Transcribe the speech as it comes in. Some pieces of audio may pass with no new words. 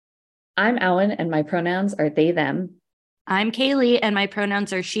I'm Alan, and my pronouns are they, them. I'm Kaylee, and my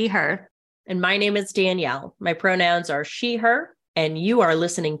pronouns are she, her. And my name is Danielle. My pronouns are she, her, and you are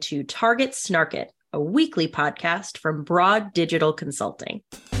listening to Target Snark It, a weekly podcast from Broad Digital Consulting.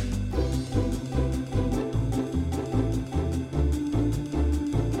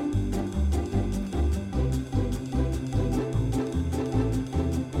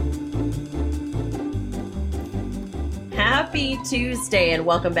 Happy Tuesday and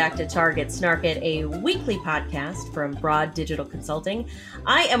welcome back to Target Snark It, a weekly podcast from Broad Digital Consulting.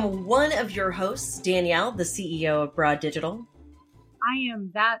 I am one of your hosts, Danielle, the CEO of Broad Digital. I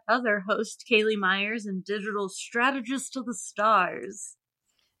am that other host, Kaylee Myers, and digital strategist to the stars.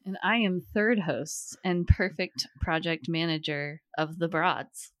 And I am third host and perfect project manager of the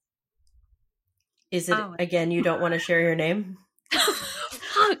Broads. Is it, again, you don't want to share your name?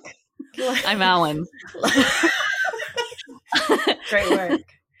 Fuck. I'm Alan. Great work.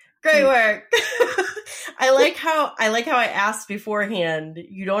 Great work. I like how I asked beforehand,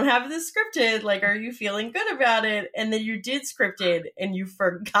 you don't have this scripted, like, are you feeling good about it? And then you did scripted and you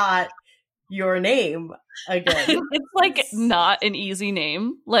forgot your name again. It's like not an easy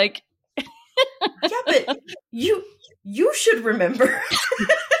name. Like yeah, but you should remember.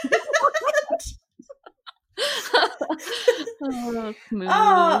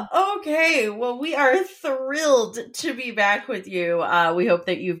 Oh, okay. Well, we are thrilled to be back with you. We hope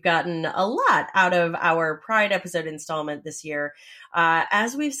that you've gotten a lot out of our Pride episode installment this year.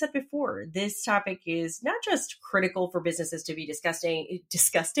 As we've said before, this topic is not just critical for businesses to be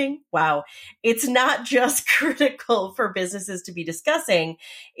discussing. Wow. It's not just critical for businesses to be discussing.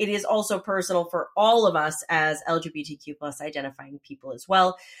 It is also personal for all of us as LGBTQ plus identifying people as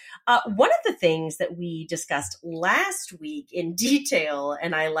well. One of the things that we discussed last week in detail,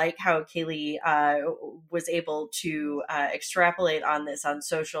 and I like how Kaylee was able to extrapolate on this on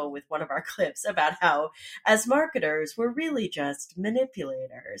social with one of our clips about how as marketers, we're really just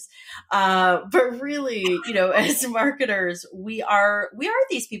manipulators. But really, as marketers, we are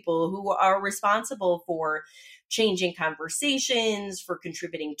these people who are responsible for changing conversations, for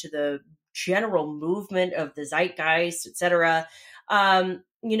contributing to the general movement of the zeitgeist, etc.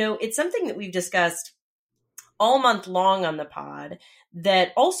 It's something that we've discussed all month long on the pod,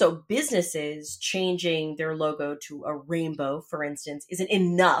 that also businesses changing their logo to a rainbow, for instance, isn't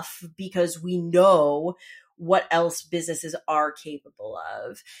enough because we know what else businesses are capable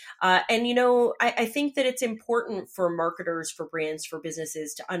of. I think that it's important for marketers, for brands, for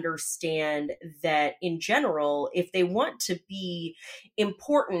businesses to understand that in general, if they want to be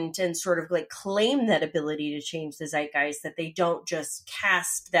important and sort of like claim that ability to change the zeitgeist, that they don't just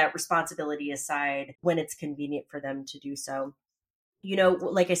cast that responsibility aside when it's convenient for them to do so.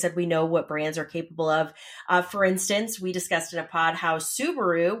 Like I said, we know what brands are capable of. For instance, we discussed in a pod how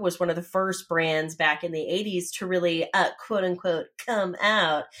Subaru was one of the first brands back in the 80s to really, quote unquote, come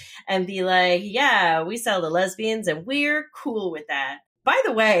out and be like, yeah, we sell to lesbians and we're cool with that. By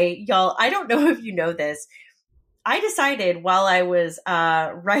the way, y'all, I don't know if you know this. I decided while I was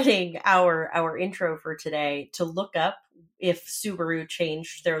writing our intro for today to look up if Subaru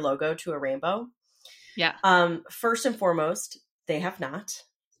changed their logo to a rainbow. Yeah. First and foremost, they have not.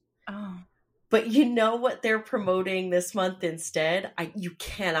 Oh. But you know what they're promoting this month instead? You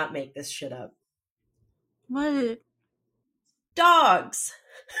cannot make this shit up. What? Dogs.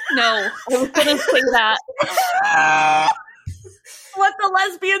 No, I was gonna say that. What the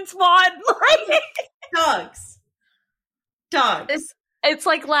lesbians want. Dogs. It's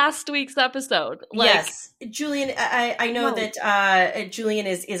like last week's episode. Yes. Julian, I know that Julian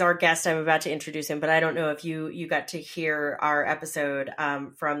is our guest. I'm about to introduce him, but I don't know if you got to hear our episode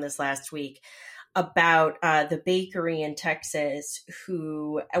from this last week about the bakery in Texas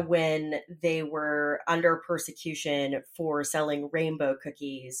who, when they were under persecution for selling rainbow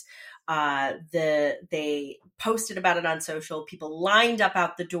cookies, they posted about it on social. People lined up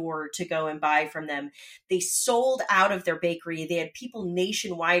out the door to go and buy from them. They sold out of their bakery. They had people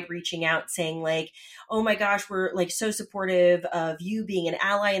nationwide reaching out saying like, oh my gosh, we're like so supportive of you being an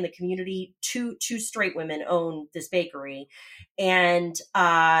ally in the community. Two straight women own this bakery. And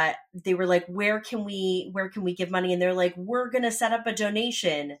they were like, where can we give money? And they're like, we're going to set up a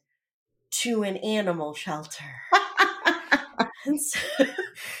donation to an animal shelter. And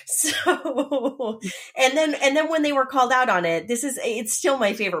and then when they were called out on it, it's still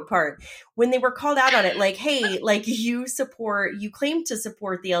my favorite part. When they were called out on it, like, hey, like you claim to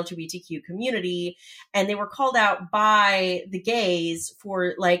support the LGBTQ community, and they were called out by the gays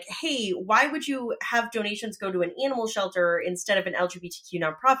for like, hey, why would you have donations go to an animal shelter instead of an LGBTQ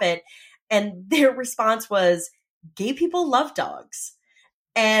nonprofit? And their response was, gay people love dogs.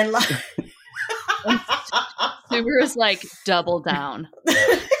 And like Subaru's like, double down.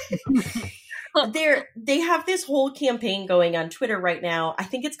 they have this whole campaign going on Twitter right now. I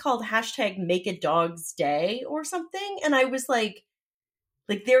think it's called #MakeADogsDay or something. And I was like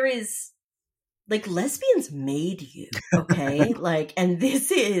there is like lesbians made you, okay? Like, and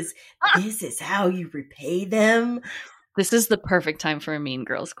this is how you repay them. This is the perfect time for a Mean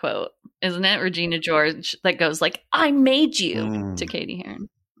Girls quote, isn't it? Regina George that goes like, "I made you" to Katie Heron.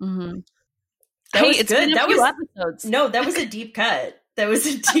 Mm-hmm. That was it's good. Been a few episodes. No, that was a deep cut. That was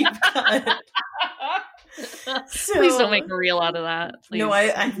a deep cut. So, please don't make a reel out of that. Please. No,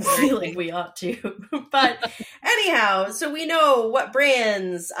 I feel like we ought to. But anyhow, so we know what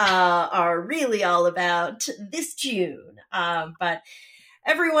brands are really all about this June. But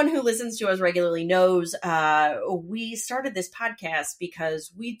everyone who listens to us regularly knows we started this podcast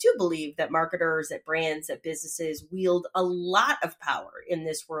because we do believe that marketers at brands, at businesses wield a lot of power in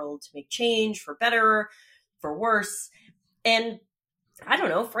this world to make change for better, for worse. And I don't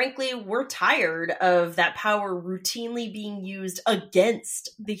know, frankly, we're tired of that power routinely being used against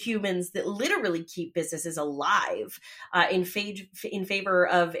the humans that literally keep businesses alive in favor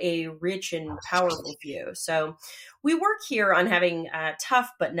of a rich and powerful few. So we work here on having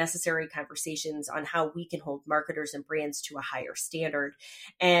tough but necessary conversations on how we can hold marketers and brands to a higher standard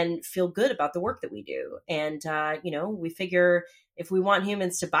and feel good about the work that we do. And, we figure if we want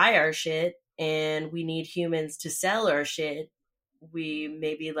humans to buy our shit and we need humans to sell our shit, we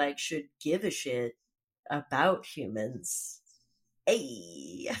maybe should give a shit about humans.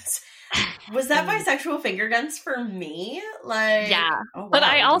 Hey, was that bisexual finger guns for me? Yeah, oh, wow, but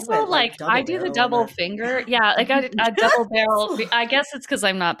I also I do the double finger. finger. Yeah, like a double barrel. I guess it's because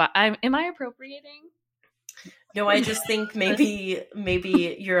I'm not. Am I appropriating? No, I just think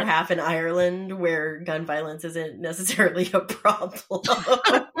maybe you're half in Ireland where gun violence isn't necessarily a problem.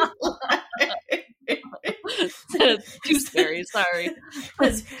 Too scary. Sorry.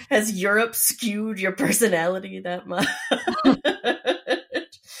 Has Europe skewed your personality that much?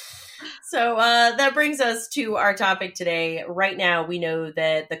 So that brings us to our topic today. Right now, we know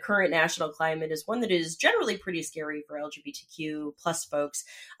that the current national climate is one that is generally pretty scary for LGBTQ plus folks,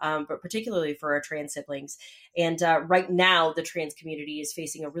 but particularly for our trans siblings. And right now, the trans community is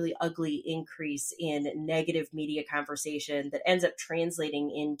facing a really ugly increase in negative media conversation that ends up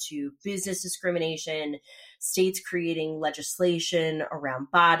translating into business discrimination, states creating legislation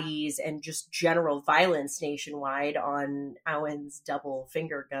around bodies, and just general violence nationwide on Owen's double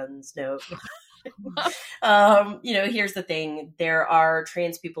finger guns note. Here's the thing. There are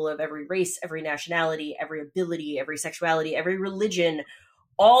trans people of every race, every nationality, every ability, every sexuality, every religion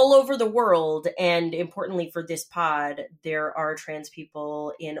all over the world. And importantly for this pod, there are trans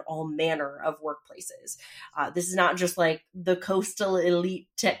people in all manner of workplaces. This is not just like the coastal elite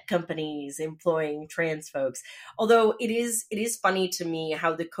tech companies employing trans folks. Although it is funny to me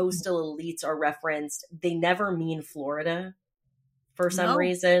how the coastal elites are referenced. They never mean Florida for some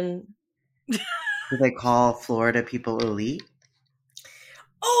reason. Do they call Florida people elite?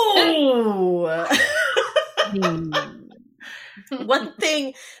 Oh! One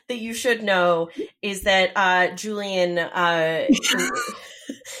thing that you should know is that Julian, at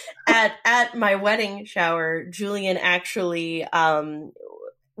my wedding shower, Julian actually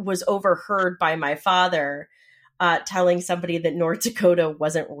was overheard by my father telling somebody that North Dakota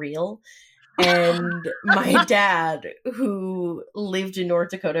wasn't real. And my dad, who lived in North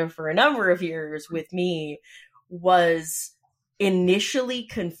Dakota for a number of years with me, was initially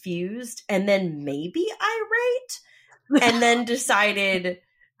confused and then maybe irate, and then decided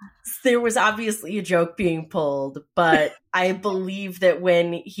there was obviously a joke being pulled. But I believe that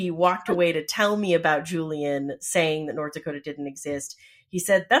when he walked away to tell me about Julian saying that North Dakota didn't exist, he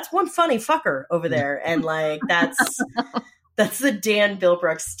said, "That's one funny fucker over there." And that's the Dan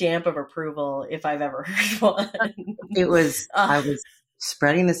Bilbrook stamp of approval, if I've ever heard one. It was, I was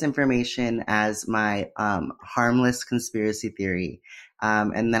spreading this information as my harmless conspiracy theory.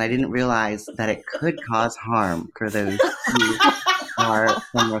 And then I didn't realize that it could cause harm for those who are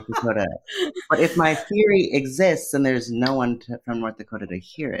from North Dakota. But if my theory exists, then there's no one from North Dakota to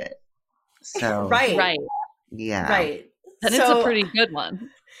hear it. So, right. Yeah. Right. Then it's a pretty good one.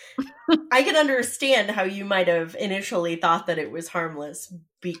 I can understand how you might have initially thought that it was harmless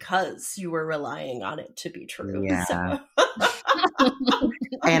because you were relying on it to be true. Yeah. So.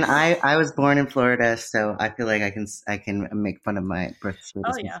 And I was born in Florida, so I feel like I can make fun of my birth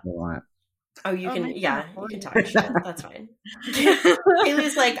certificate if I want. Oh, you can, you can talk shit. That's fine.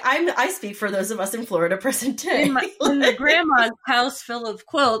 Haley's like, I speak for those of us in Florida present day. In the grandma's house full of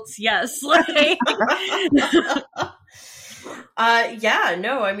quilts, yes. Yeah,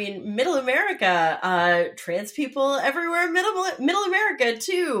 no, I mean, Middle America, trans people everywhere, Middle America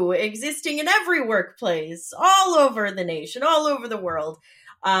too, existing in every workplace, all over the nation, all over the world.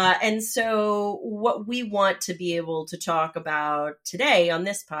 And so what we want to be able to talk about today on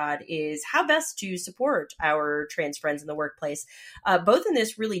this pod is how best to support our trans friends in the workplace, both in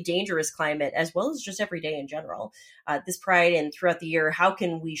this really dangerous climate as well as just every day in general. This Pride and throughout the year, how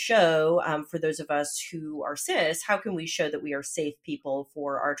can we show, for those of us who are cis, how can we show that we are safe people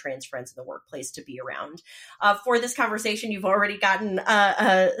for our trans friends in the workplace to be around? For this conversation, you've already gotten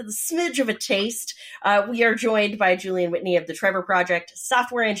a smidge of a taste. We are joined by Julian Whitney of the Trevor Project,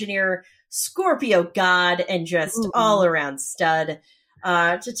 software engineer, Scorpio god, and just all around stud,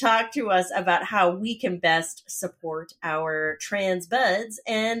 to talk to us about how we can best support our trans buds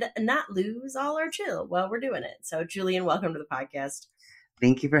and not lose all our chill while we're doing it. So, Julian, welcome to the podcast.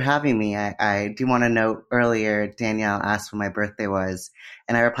 Thank you for having me. I do want to note earlier, Danielle asked when my birthday was,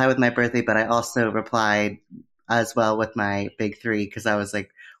 and I replied with my birthday, but I also replied as well with my big three, because I was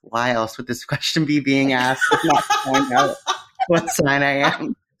like, why else would this question be being asked if not to find out what sign I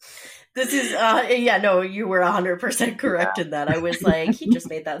am? This is, yeah, no, you were 100% correct in that. I was like, he just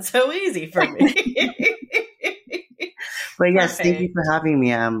made that so easy for me. But yes, thank you for having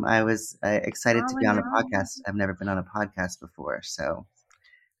me. I was excited to be on a podcast. I've never been on a podcast before, so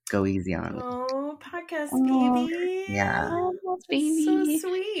go easy on it. Oh, podcast baby. Yeah. Oh, baby. So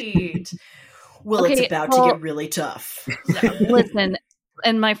sweet. Well, Okay, it's about to get really tough. Listen,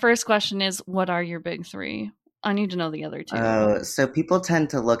 and my first question is, what are your big three? I need to know the other two. Oh, so people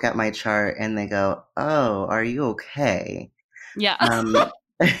tend to look at my chart and they go, "Oh, are you okay?" Yeah.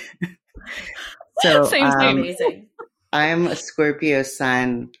 So Same. Amazing. I'm a Scorpio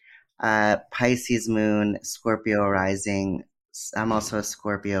sun, Pisces moon, Scorpio rising. I'm also a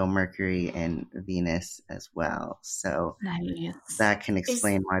Scorpio Mercury and Venus as well. So Nice. that can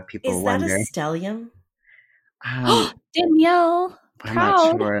explain why people Is that wonder. a stellium? Danielle, I'm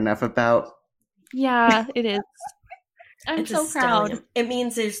proud. not sure enough about. Yeah, it is. I'm It's so a proud. stellium. It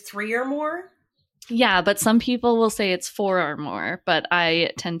means there's 3 or more? Yeah, but some people will say it's 4 or more, but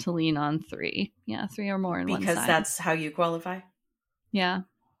I tend to lean on 3. Yeah, 3 or more in one Because side. that's how you qualify? Yeah.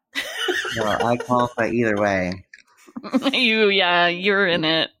 Well, I qualify either way. You're in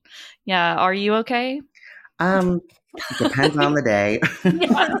it. Yeah, are you okay? Depends on the day.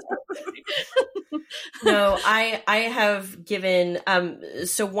 No, I have given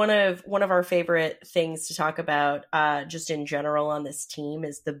so one of our favorite things to talk about just in general on this team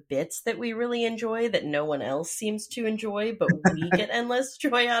is the bits that we really enjoy that no one else seems to enjoy, but we get endless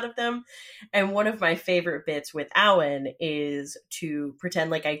joy out of them. And one of my favorite bits with Owen is to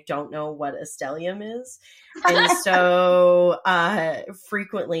pretend like I don't know what a stellium is. And so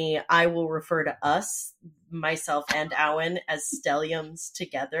frequently I will refer to us, myself and Owen, as stelliums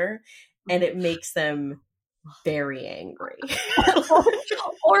together. And it makes them very angry.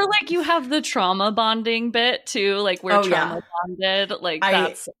 Or like you have the trauma bonding bit too, like we're trauma bonded. Like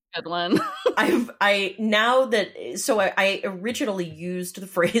that's a good one. I originally used the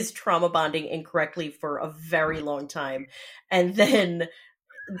phrase trauma bonding incorrectly for a very long time. And then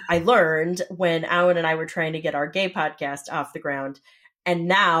I learned when Owen and I were trying to get our gay podcast off the ground. And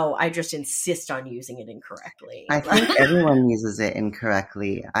now I just insist on using it incorrectly. I think everyone uses it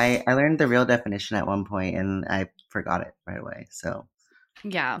incorrectly. I learned the real definition at one point and I forgot it right away. So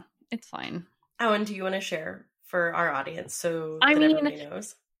yeah, it's fine. Owen, do you want to share for our audience so that everybody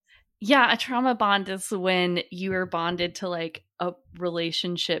knows? Yeah, a trauma bond is when you are bonded to like a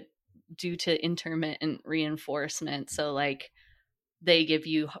relationship due to intermittent reinforcement. So like they give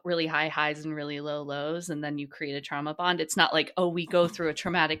you really high highs and really low lows, and then you create a trauma bond. It's not like, oh, we go through a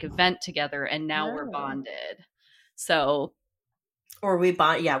traumatic event together and now we're bonded. So, or we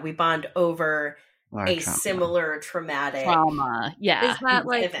bond over a trauma. Similar traumatic trauma. Yeah. Is that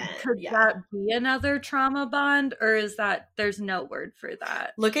like, event. could that be another trauma bond, or is that there's no word for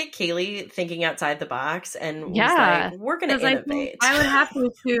that? Look at Kaylee thinking outside the box, and was like, we're going to innovate. I would have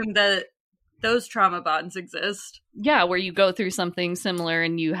to assume that those trauma bonds exist. Yeah, where you go through something similar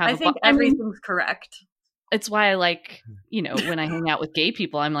and you have I think everything's correct. It's why I like, when I hang out with gay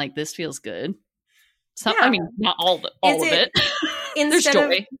people, I'm like, this feels good. So, I mean, not all of it. There's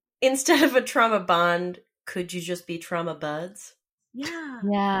joy. Instead of a trauma bond, could you just be trauma buds? Yeah.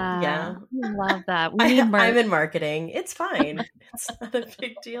 I love that. I'm in marketing. It's fine. It's not a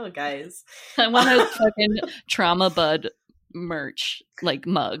big deal, guys. I want a fucking trauma bud merch, like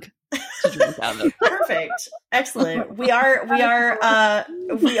mug. To drink out of. Perfect. Excellent. We are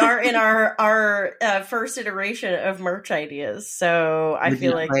in our first iteration of merch ideas. So I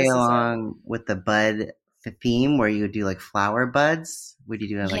feel like play this along with the bud the theme where you would do like flower buds? Would you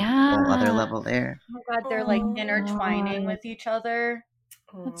do like a whole other level there? Oh my God, they're like Aw. intertwining with each other.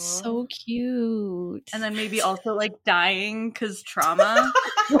 That's so cute. And then maybe also like dying because trauma.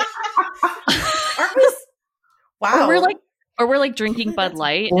 Aren't we? Wow. Or we're like drinking Bud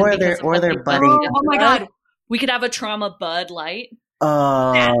Light. Or and because they're of what they've done budding. to Oh my us, God. we could have a trauma Bud Light.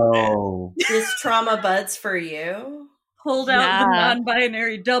 Oh. This trauma buds for you. Pulled out Yeah. the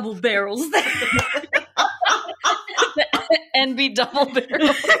non-binary double barrels there. NB double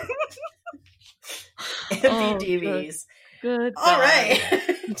barrel. MVDVs. Good. All right.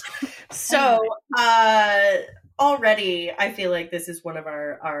 So, already I feel like this is one of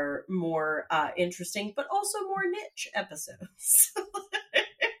our more interesting, but also more niche episodes.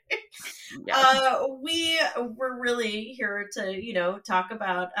 Yeah. We were really here to, talk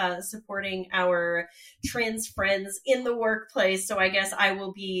about supporting our trans friends in the workplace. So I guess I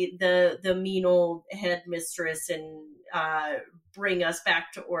will be the mean old headmistress and bring us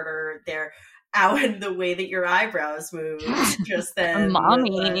back to order there. Owen, the way that your eyebrows moved just then.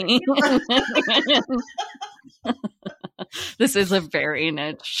 Mommy. This is a very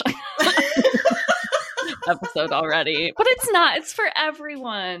niche episode already. But it's not. It's for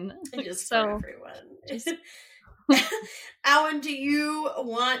everyone. Just So for everyone. Alan, do you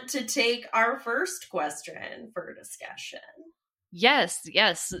want to take our first question for discussion?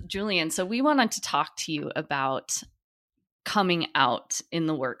 yes, Julian. So we wanted to talk to you about coming out in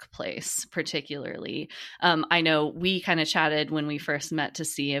the workplace, particularly. I know we kind of chatted when we first met to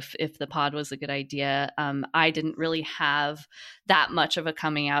see if the pod was a good idea. I didn't really have that much of a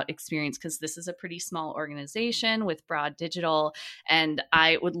coming out experience because this is a pretty small organization with broad digital. And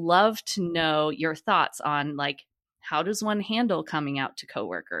I would love to know your thoughts on like, how does one handle coming out to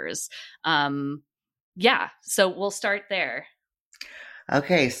coworkers? Yeah, so we'll start there.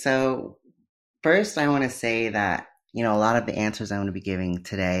 Okay, so first I want to say that a lot of the answers I'm going to be giving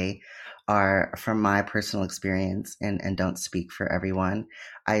today are from my personal experience and don't speak for everyone.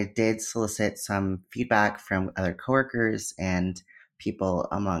 I did solicit some feedback from other coworkers and people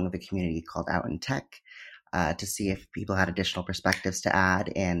among the community called Out in Tech to see if people had additional perspectives to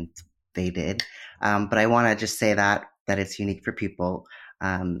add, and they did. But I want to just say that it's unique for people,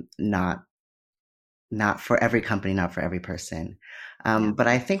 not for every company, not for every person. But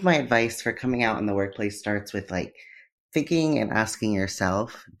I think my advice for coming out in the workplace starts with like thinking and asking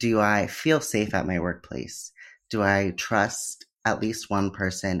yourself, do I feel safe at my workplace? Do I trust at least one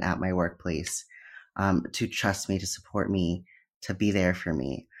person at my workplace to trust me, to support me, to be there for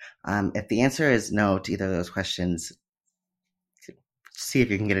me? If the answer is no to either of those questions, see if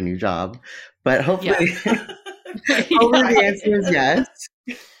you can get a new job. But hopefully, hopefully the answer is yes.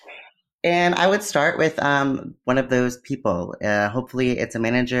 And I would start with one of those people. Hopefully it's a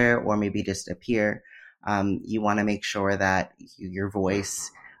manager or maybe just a peer. You want to make sure that your voice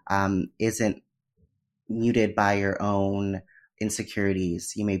isn't muted by your own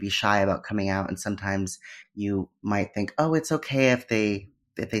insecurities. You may be shy about coming out, and sometimes you might think, oh, it's okay if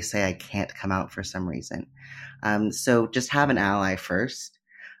they say I can't come out for some reason. So just have an ally first.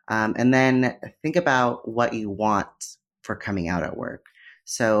 And then think about what you want for coming out at work.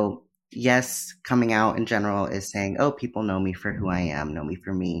 So yes, coming out in general is saying, oh, people know me for who I am, know me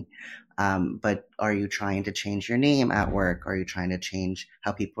for me. But are you trying to change your name at work? Are you trying to change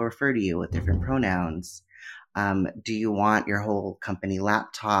how people refer to you with different pronouns? Do you want your whole company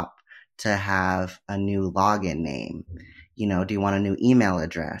laptop to have a new login name? Do you want a new email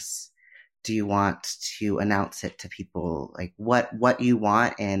address? Do you want to announce it to people? Like what you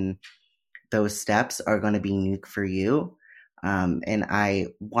want, and those steps are going to be unique for you. And I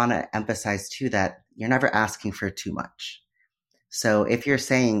want to emphasize too that you're never asking for too much. So if you're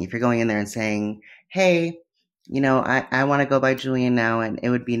going in there and saying, hey, I want to go by Julian now, and it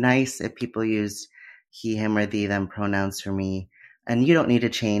would be nice if people used he, him, or thee, them pronouns for me, and you don't need to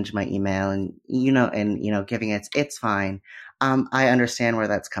change my email, and giving it's fine. I understand where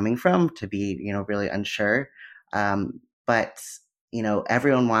that's coming from, to be, really unsure. But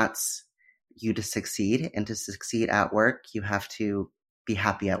everyone wants you to succeed, and to succeed at work, you have to be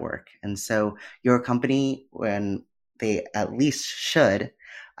happy at work. And so your company, when they at least should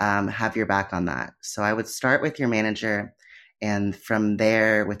have your back on that. So I would start with your manager, and from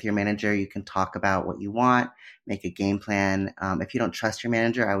there with your manager, you can talk about what you want, make a game plan. If you don't trust your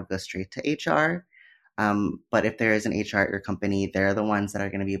manager, I would go straight to HR. But if there is an HR at your company, they're the ones that are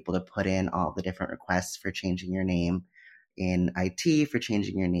going to be able to put in all the different requests for changing your name in IT, for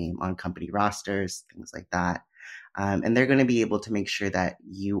changing your name on company rosters, things like that. And they're going to be able to make sure that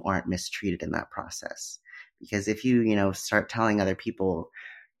you aren't mistreated in that process. Because if you, start telling other people,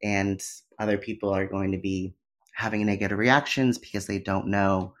 and other people are going to be having negative reactions because they don't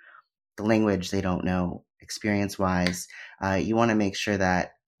know the language, they don't know experience-wise. You want to make sure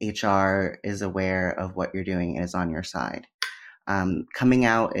that HR is aware of what you're doing and is on your side. Coming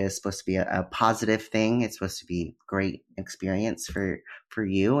out is supposed to be a positive thing. It's supposed to be a great experience for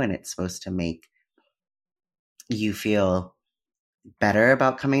you, and it's supposed to make you feel better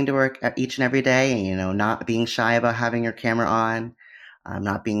about coming to work each and every day, and, you know, not being shy about having your camera on,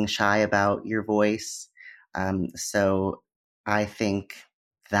 not being shy about your voice. So I think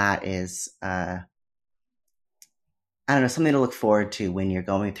that is, I don't know, something to look forward to when you're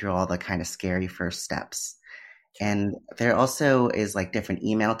going through all the kind of scary first steps. And there also is like different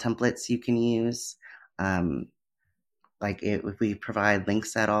email templates you can use. If we provide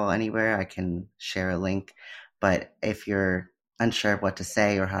links at all anywhere, I can share a link. But if you're unsure of what to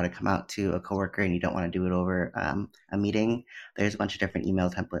say or how to come out to a coworker and you don't want to do it over a meeting, there's a bunch of different email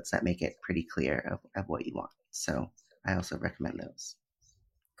templates that make it pretty clear of what you want. So I also recommend those.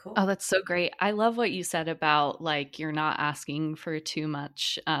 Cool. Oh, that's so great. I love what you said about like you're not asking for too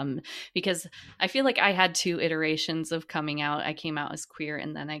much, because I feel like I had 2 iterations of coming out. I came out as queer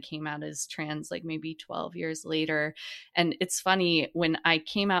and then I came out as trans like maybe 12 years later. And it's funny, when I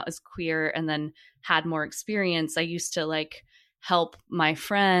came out as queer and then had more experience, I used to like help my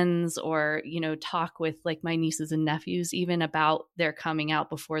friends or, you know, talk with like my nieces and nephews even about their coming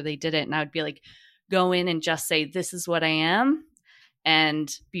out before they did it. And I would be like, go in and just say, this is what I am,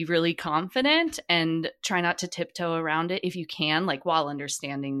 and be really confident and try not to tiptoe around it if you can, like while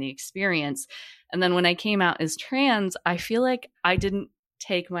understanding the experience. And then when I came out as trans, I feel like I didn't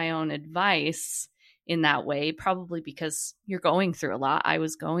take my own advice in that way, probably because you're going through a lot. I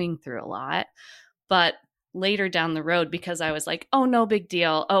was going through a lot. But later down the road, because I was like, oh, no big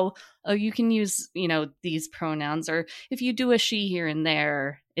deal. Oh, you can use, you know, these pronouns, or if you do a she here and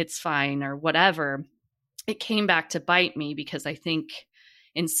there, it's fine, or whatever. It came back to bite me because I think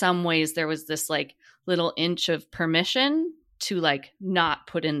in some ways there was this like little inch of permission to like not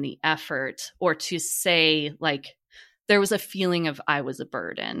put in the effort, or to say like there was a feeling of I was a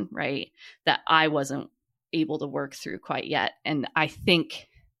burden, right? That I wasn't able to work through quite yet. And I think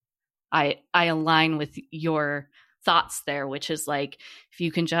I align with your thoughts there, which is like, if you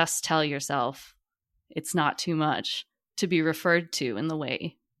can just tell yourself it's not too much to be referred to in the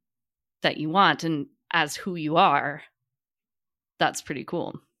way that you want and as who you are, that's pretty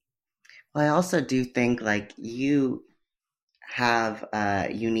cool. Well, I also do think like you have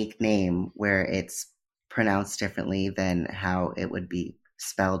a unique name where it's pronounced differently than how it would be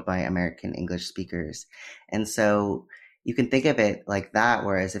spelled by American English speakers. And so you can think of it like that,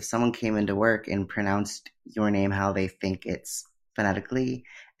 whereas if someone came into work and pronounced your name how they think it's phonetically,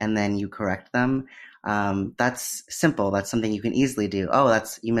 and then you correct them, that's simple. That's something you can easily do. Oh,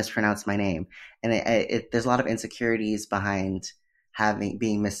 you mispronounced my name. And there's a lot of insecurities behind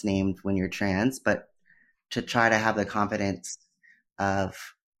being misnamed when you're trans, but to try to have the confidence of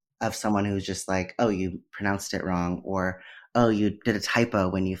someone who's just like, oh, you pronounced it wrong, or oh, you did a typo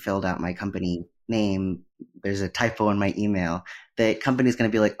when you filled out my company name. There's a typo in my email. The company's going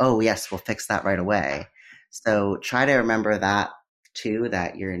to be like, oh, yes, we'll fix that right away. So try to remember that too,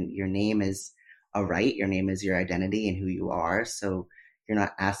 that your name is a right. Your name is your identity and who you are. So you're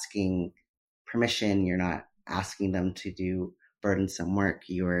not asking permission. You're not asking them to do burdensome work.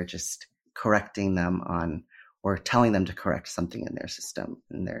 You are just correcting them on, or telling them to correct something in their system,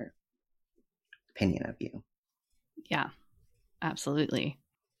 in their opinion of you. Yeah, absolutely.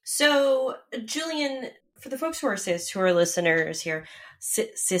 So, Julian, for the folks who are cis, who are listeners here,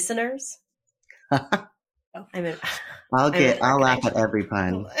 cisners? I'll laugh at every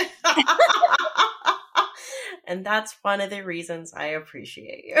pun. And that's one of the reasons I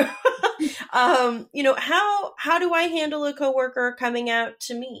appreciate you. You know, how do I handle a coworker coming out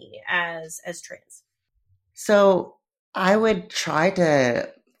to me as trans? So I would try to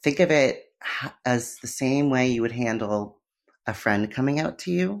think of it as the same way you would handle a friend coming out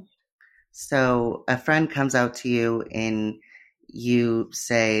to you. So a friend comes out to you and you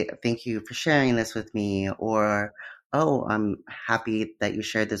say, thank you for sharing this with me, or, oh, I'm happy that you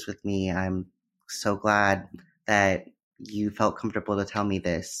shared this with me. I'm so glad that you felt comfortable to tell me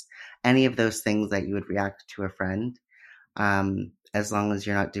this. Any of those things that you would react to a friend, as long as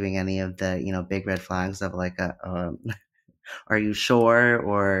you're not doing any of the, big red flags of like are you sure,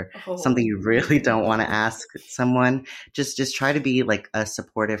 or something you really don't want to ask someone. Just try to be like a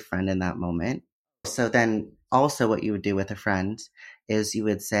supportive friend in that moment. So then also what you would do with a friend is you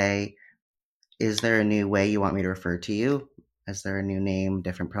would say, is there a new way you want me to refer to you? Is there a new name,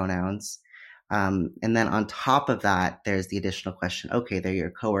 different pronouns? And then on top of that, there's the additional question, okay, they're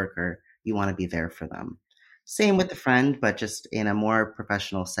your coworker. You want to be there for them. Same with a friend, but just in a more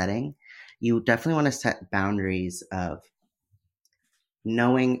professional setting. You definitely want to set boundaries of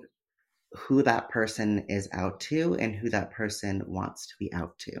knowing who that person is out to and who that person wants to be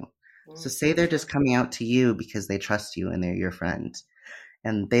out to. So say they're just coming out to you because they trust you and they're your friend,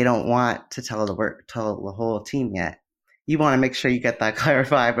 and they don't want to tell the whole team yet. You want to make sure you get that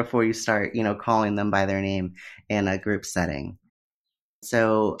clarified before you start, calling them by their name in a group setting.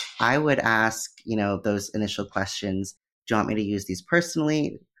 So I would ask, those initial questions. Do you want me to use these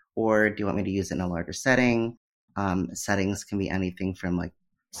personally, or do you want me to use it in a larger setting? Settings can be anything from like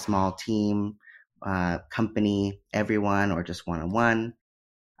small team, company, everyone, or just one-on-one.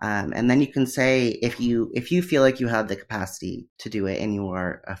 And then you can say, if you feel like you have the capacity to do it and you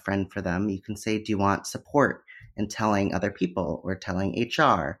are a friend for them, you can say, do you want support in telling other people or telling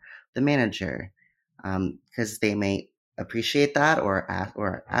HR, the manager? Because they may appreciate that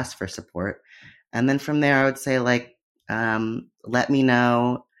or ask for support. And then from there, I would say, let me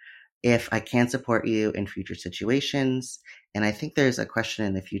know if I can support you in future situations. And I think there's a question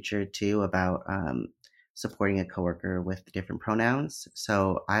in the future too about supporting a coworker with different pronouns.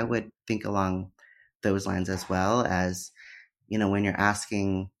 So I would think along those lines as well as, when you're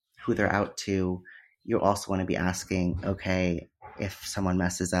asking who they're out to, you also want to be asking, okay, if someone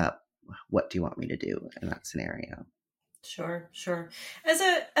messes up, what do you want me to do in that scenario? Sure.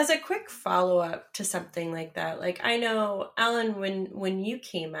 As a quick follow up to something like that, like I know, Alan, when you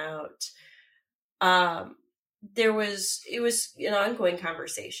came out, it was an ongoing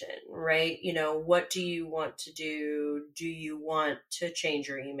conversation, right? What do you want to do? Do you want to change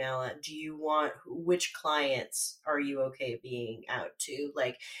your email? Which clients are you okay being out to?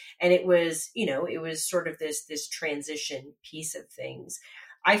 And it was sort of this transition piece of things.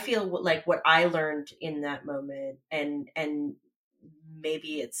 I feel like what I learned in that moment, and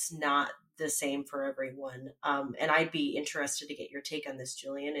maybe it's not the same for everyone. And I'd be interested to get your take on this,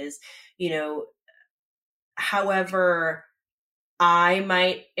 Julian, is, however I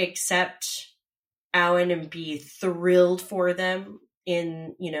might accept Alan and be thrilled for them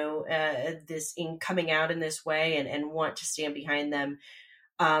in, in coming out in this way and want to stand behind them,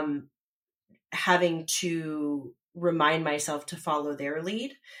 having to remind myself to follow their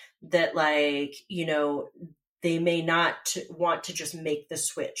lead, that they may not want to just make the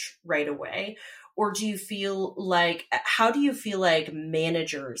switch right away. Or do you feel like, how do you feel like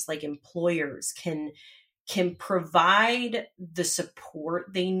managers, like employers can provide the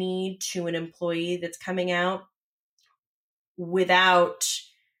support they need to an employee that's coming out without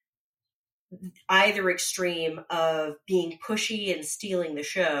either extreme of being pushy and stealing the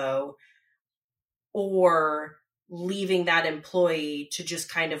show, or leaving that employee to just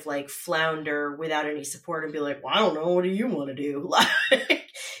kind of flounder without any support and be like, well, I don't know, what do you want to do?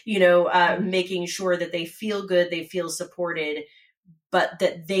 Making sure that they feel good, they feel supported, but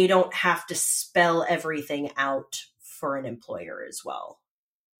that they don't have to spell everything out for an employer as well.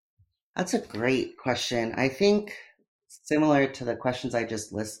 That's a great question. I think similar to the questions I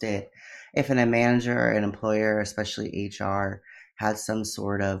just listed, if a manager or an employer, especially HR, has some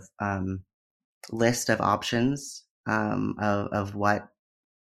sort of list of options of what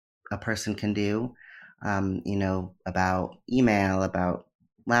a person can do, about email, about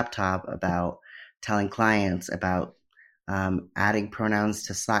laptop, about telling clients, about adding pronouns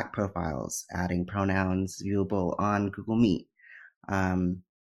to Slack profiles, adding pronouns viewable on Google Meet,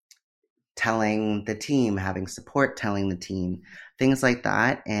 telling the team, having support telling the team, things like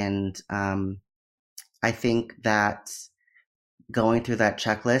that. And I think that going through that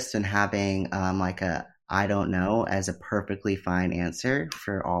checklist and having I don't know as a perfectly fine answer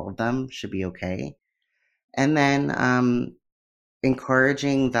for all of them should be okay. And then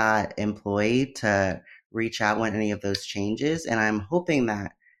encouraging that employee to reach out when any of those changes. And I'm hoping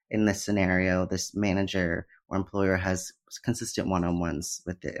that in this scenario, this manager or employer has consistent one-on-ones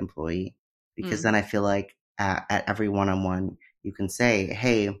with the employee, because then I feel like at every one-on-one, you can say,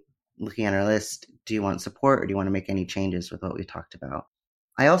 hey, looking at our list, do you want support or do you want to make any changes with what we talked about?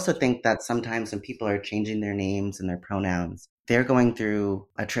 I also think that sometimes when people are changing their names and their pronouns, they're going through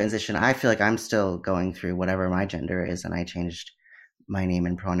a transition. I feel like I'm still going through whatever my gender is, and I changed my name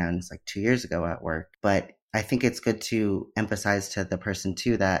and pronouns 2 years ago at work. But I think it's good to emphasize to the person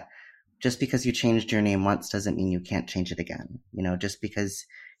too that just because you changed your name once doesn't mean you can't change it again. Just because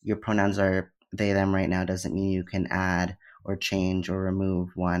your pronouns are they, them right now doesn't mean you can add or change or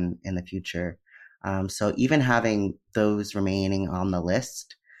remove one in the future. So even having those remaining on the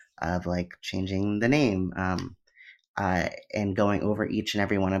list of changing the name, and going over each and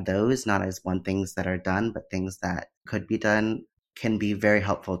every one of those, not as one things that are done, but things that could be done, can be very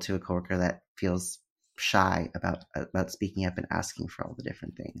helpful to a coworker that feels shy about speaking up and asking for all the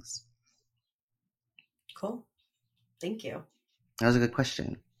different things. Cool. Thank you. That was a good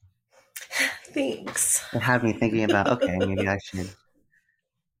question. Thanks. It had me thinking about, okay, maybe I should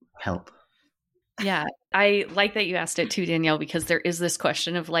help. Yeah, I like that you asked it too, Danielle, because there is this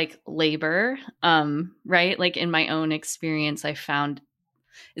question of like labor, right? Like in my own experience, I found,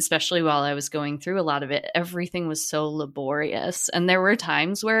 especially while I was going through a lot of it, everything was so laborious. And there were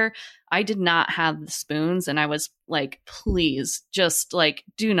times where I did not have the spoons and I was like, please just like,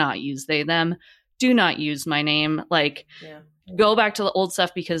 do not use they, them, do not use my name. Like, go back to the old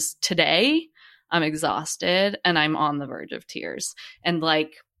stuff, because today I'm exhausted and I'm on the verge of tears. And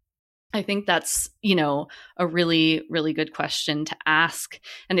like, I think that's, a really, really good question to ask.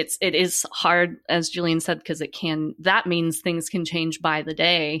 And it is hard, as Julian said, because that means things can change by the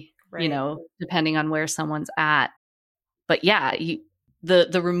day, right. Depending on where someone's at. But yeah,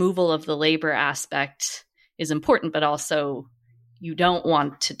 the removal of the labor aspect is important, but also you don't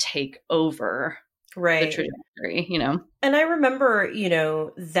want to take over the trajectory, And I remember,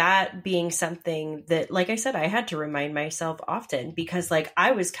 that being something that, like I said, I had to remind myself often, because like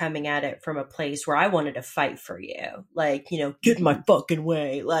I was coming at it from a place where I wanted to fight for you. Like, get in my fucking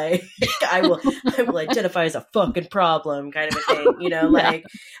way. Like I will identify as a fucking problem kind of a thing, like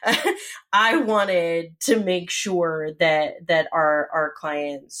I wanted to make sure that our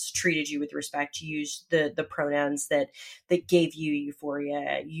clients treated you with respect, used the pronouns that gave you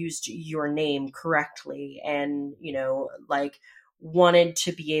euphoria, used your name correctly, and, like wanted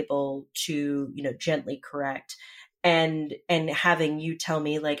to be able to, gently correct, and having you tell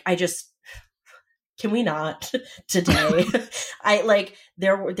me like, can we not today? I like,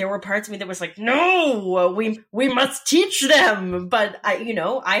 there were parts of me that was like, no, we must teach them. But I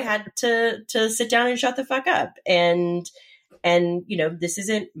had to sit down and shut the fuck up. And this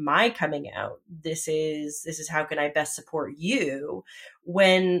isn't my coming out. This is how can I best support you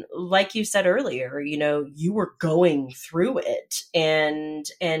when, like you said earlier, you were going through it, and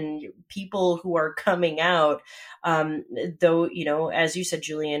people who are coming out, though, as you said,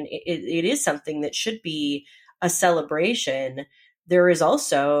 Julian, it is something that should be a celebration. There is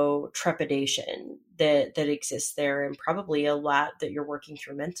also trepidation that exists there, and probably a lot that you're working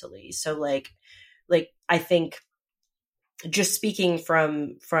through mentally. So like I think, just speaking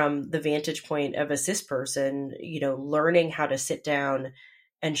from the vantage point of a cis person, learning how to sit down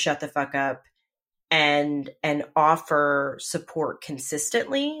and shut the fuck up and offer support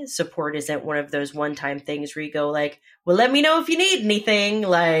consistently. Support isn't one of those one-time things where you go like, well, let me know if you need anything,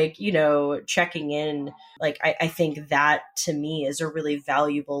 like, checking in. Like, I think that to me is a really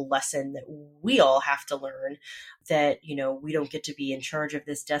valuable lesson that we all have to learn, that, we don't get to be in charge of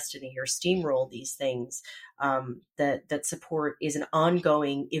this destiny or steamroll these things. That support is an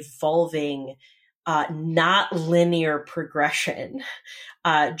ongoing, evolving, not linear progression,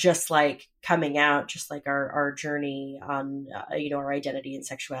 just like coming out, just like our journey on, our identity and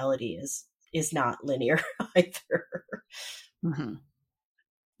sexuality is not linear either. Mm-hmm.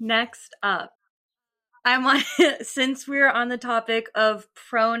 Next up, I want, since we're on the topic of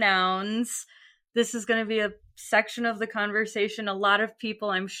pronouns, this is going to be a section of the conversation a lot of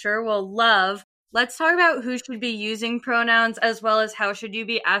people, I'm sure, will love. Let's talk about who should be using pronouns, as well as how should you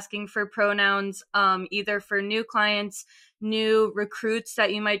be asking for pronouns, either for new clients, new recruits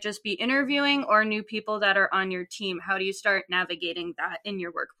that you might just be interviewing, or new people that are on your team. How do you start navigating that in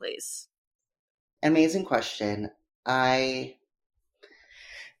your workplace? Amazing question. There's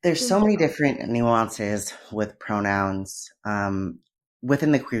so many different nuances with pronouns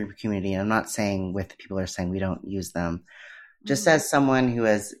within the queer community. I'm not saying with people who are saying we don't use them. Just as someone who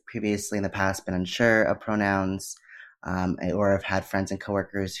has previously in the past been unsure of pronouns, or have had friends and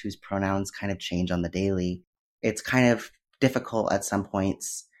coworkers whose pronouns kind of change on the daily, it's kind of difficult at some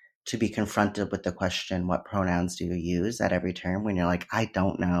points to be confronted with the question, what pronouns do you use at every term, when you're like, I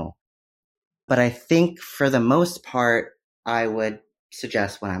don't know. But I think for the most part, I would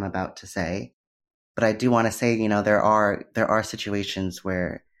suggest what I'm about to say. But I do want to say, there are situations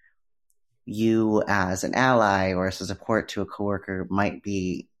where you as an ally or as a support to a coworker might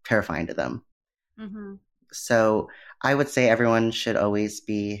be terrifying to them. Mm-hmm. So I would say everyone should always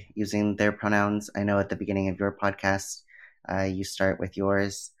be using their pronouns. I know at the beginning of your podcast, you start with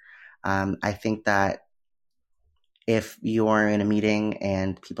yours. I think that if you're in a meeting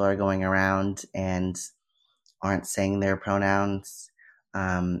and people are going around and aren't saying their pronouns,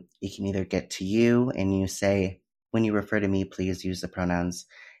 it can either get to you and you say, when you refer to me, please use the pronouns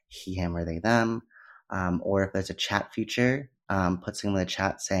he, him, or they, them. or if there's a chat feature, put something in the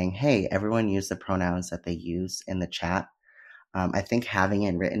chat saying, hey, everyone use the pronouns that they use in the chat. I think having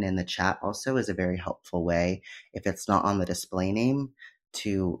it written in the chat also is a very helpful way, if it's not on the display name,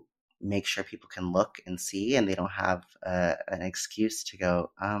 to make sure people can look and see and they don't have an excuse to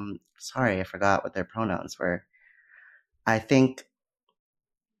go, sorry, I forgot what their pronouns were. I think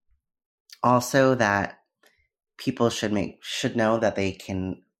also that people should know that they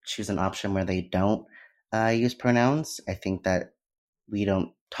can choose an option where they don't use pronouns. I think that we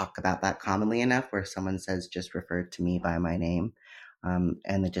don't talk about that commonly enough, where someone says, just refer to me by my name. And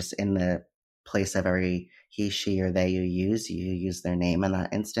then just in the place of every he, she, or they you use their name in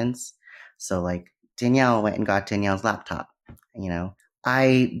that instance. So like Danielle went and got Danielle's laptop,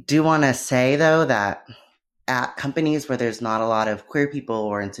 I do want to say though that at companies where there's not a lot of queer people,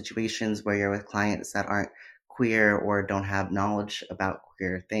 or in situations where you're with clients that aren't queer or don't have knowledge about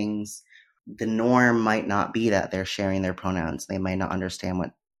queer things, the norm might not be that they're sharing their pronouns. They might not understand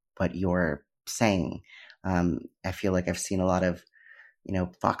what you're saying. I feel like I've seen a lot of,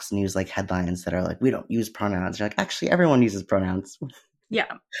 Fox News like headlines that are like, we don't use pronouns. You're like, actually, everyone uses pronouns.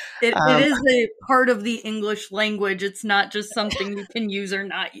 Yeah. It is a part of the English language. It's not just something you can use or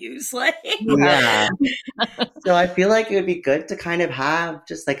not use. Like, yeah. So I feel like it would be good to kind of have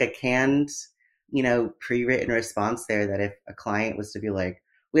just like a canned, pre-written response there, that if a client was to be like,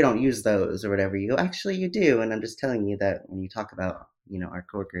 we don't use those or whatever, you go, actually you do. And I'm just telling you that when you talk about, our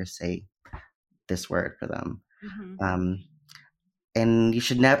coworkers, say this word for them. Mm-hmm. And you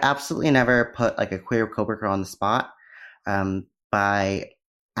should absolutely never put like a queer coworker on the spot by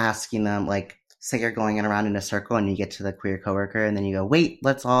asking them, like, say you're going around in a circle and you get to the queer coworker and then you go, wait,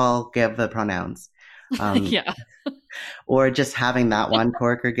 let's all give the pronouns. Yeah. Or just having that one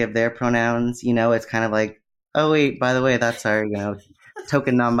coworker give their pronouns, it's kind of like, oh wait, by the way, that's our,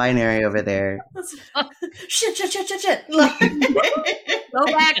 token non-binary over there. Shit. Go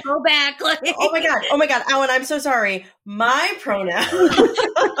back. Like, oh my god, Alan, I'm so sorry. My pronoun.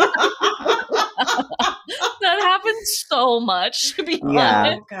 That happens so much, to be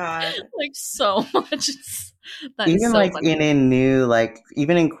honest. Oh god, like so much. Even so like funny.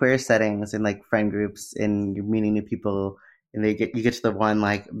 even in queer settings, in like friend groups, and you're meeting new people, and you get to the one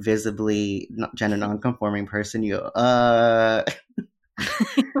like visibly gender non-conforming person, you go,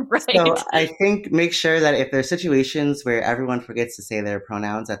 Right. So I think make sure that if there's situations where everyone forgets to say their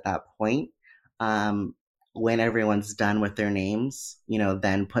pronouns at that point, when everyone's done with their names,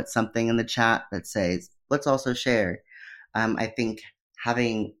 then put something in the chat that says, let's also share. I think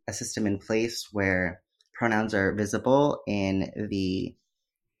having a system in place where pronouns are visible in the,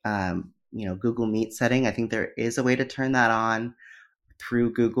 Google Meet setting, I think there is a way to turn that on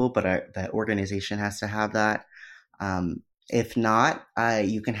through Google, but the organization has to have that. If not,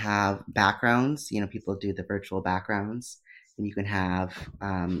 you can have backgrounds. People do the virtual backgrounds, and you can have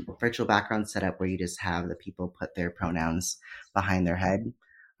virtual backgrounds set up where you just have the people put their pronouns behind their head.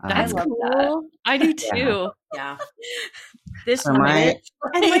 That's cool. That. I do too. Yeah. This and like,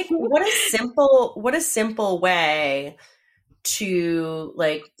 what a simple way to,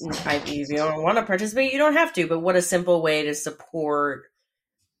 like, if you don't want to participate, you don't have to, but what a simple way to support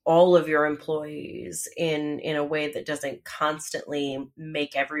all of your employees in a way that doesn't constantly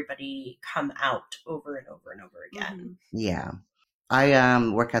make everybody come out over and over and over again. Yeah. I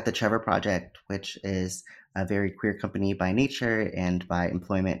work at the Trevor Project, which is a very queer company by nature and by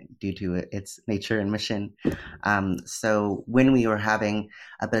employment due to its nature and mission. So when we were having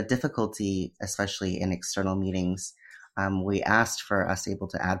a bit of difficulty, especially in external meetings, we asked for us able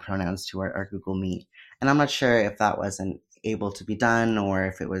to add pronouns to our Google Meet. And I'm not sure if that wasn't able to be done or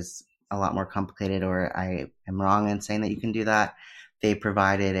if it was a lot more complicated, or I am wrong in saying that you can do that. They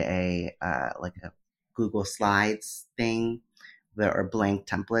provided a Google Slides thing. There are blank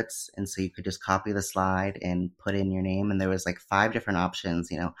templates, and so you could just copy the slide and put in your name, and there was like 5 different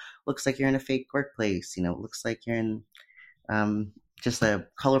options. Looks like you're in a fake workplace. Looks like you're in just a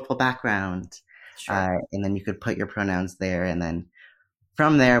colorful background. Sure. And then you could put your pronouns there, and then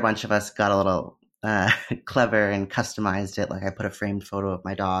from there a bunch of us got a little clever and customized it. Like I put a framed photo of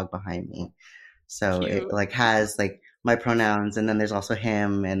my dog behind me, so cute. It like has like my pronouns, and then there's also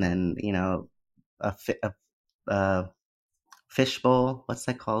him, and then a fishbowl. What's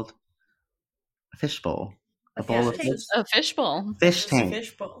that called? A fishbowl. A bowl of fish. A fishbowl. Fish tank. A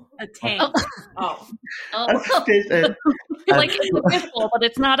fishbowl. A tank. Oh. Like it's a fishbowl, but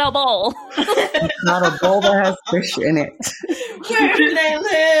it's not a bowl. It's not a bowl that has fish in it. Where do they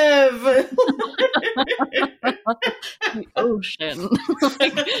live? The ocean.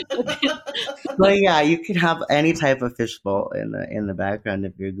 But yeah, you can have any type of fishbowl in the background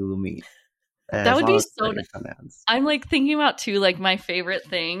of your Google Meet. That as would long be as it's so not your pronouns. I'm like thinking about too, like my favorite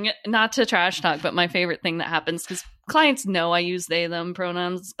thing, not to trash talk, but my favorite thing that happens because clients know I use they, them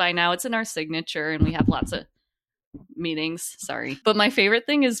pronouns by now. It's in our signature and we have lots of meetings. Sorry. But my favorite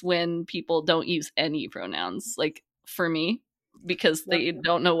thing is when people don't use any pronouns, like for me, because they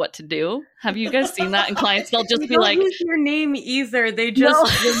don't know what to do. Have you guys seen that? And clients, they'll just They be don't like, use your name either. They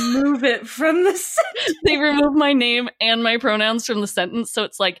just remove it from the sentence. they remove my name and my pronouns from the sentence. So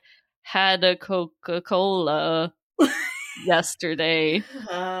it's like, had a Coca-Cola yesterday.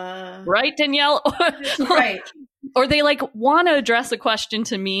 Right, Danielle? Right. Or they like want to address a question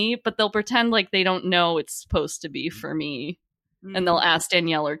to me, but they'll pretend like they don't know it's supposed to be for me. And they'll ask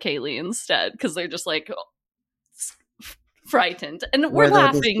Danielle or Kaylee instead because they're just like frightened. And we're Where they'll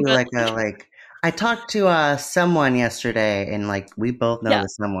just laughing. do But I talked to someone yesterday, and like we both know Yeah. the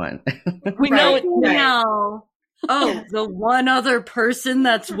someone. we know it. Right. No. Oh, Yeah. the one other person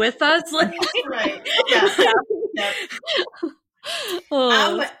that's with us? Like, Right. Yeah. Yep.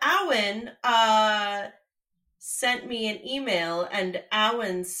 Oh. Alan sent me an email, and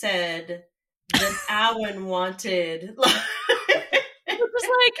Alan said that Alan wanted.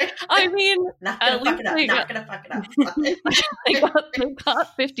 It's like, I mean, Not gonna at fuck it up. least Not gonna fuck it up. they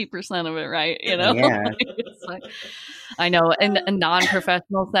got 50% of it right, you know? Yeah. It's like, I know, in a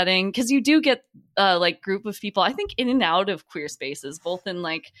non-professional setting, because you do get like group of people, I think in and out of queer spaces, both in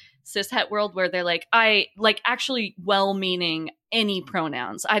like cishet world where they're like, I like actually well-meaning any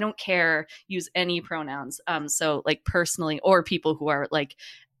pronouns. I don't care, use any pronouns. So like personally, or people who are like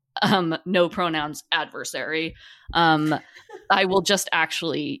no pronouns adversary, I will just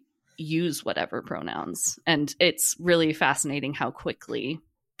actually use whatever pronouns. And it's really fascinating how quickly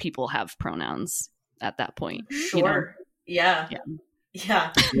people have pronouns at that point. Sure. You know?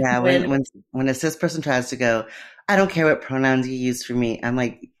 Yeah. Yeah, when a cis person tries to go, I don't care what pronouns you use for me, I'm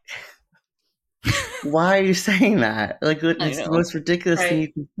like, why are you saying that? Like, it's the most ridiculous thing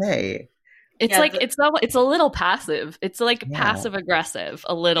you can say. It's like it's a little passive. It's like passive aggressive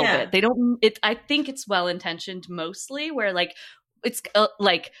a little bit. They don't. I think it's well intentioned mostly. Where like it's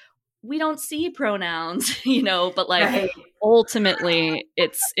like we don't see pronouns, you know, but like ultimately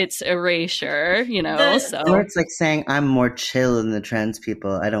it's erasure, you know. Or it's like saying I'm more chill than the trans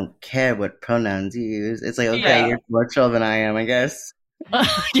people. I don't care what pronouns you use. It's like, okay, you're more chill than I am, I guess.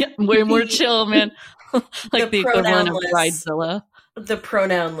 Yeah, way more chill, man. Like the equivalent of Bridezilla. The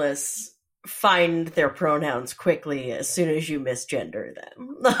pronounless find their pronouns quickly as soon as you misgender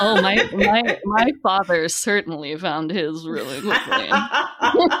them. Oh, my father certainly found his really quickly.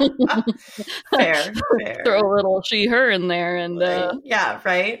 Fair. Throw a little she her in there, and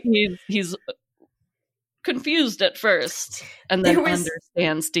he's confused at first, and then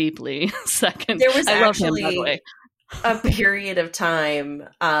understands deeply second. There was I love him, by the way. A period of time,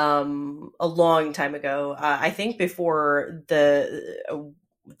 a long time ago, I think before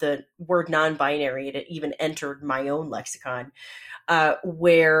the word non-binary had even entered my own lexicon,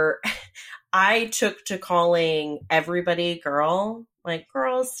 where I took to calling everybody girl, like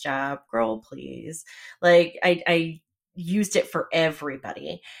girl stop, girl please. Like I used it for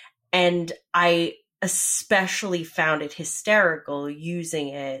everybody. And I especially found it hysterical using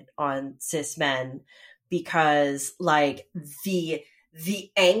it on cis men, because like the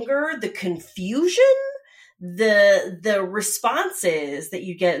anger, the confusion, the responses that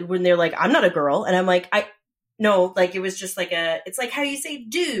you get when they're like, I'm not a girl. And I'm like, no, like it was just like it's like how you say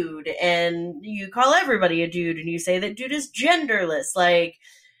dude, and you call everybody a dude, and you say that dude is genderless. Like,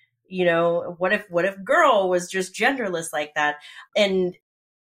 you know, what if girl was just genderless like that? And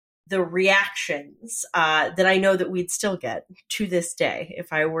the reactions that I know that we'd still get to this day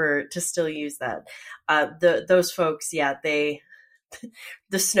if I were to still use that. Those folks, the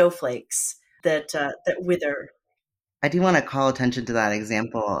snowflakes that wither. I do want to call attention to that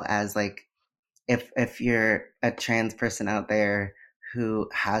example as like, if you're a trans person out there who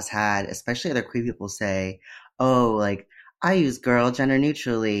has had, especially other queer people, say, oh, like I use girl gender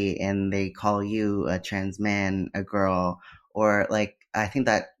neutrally, and they call you a trans man a girl, or like I think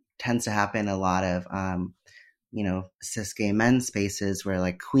that tends to happen a lot of you know, cis gay men spaces where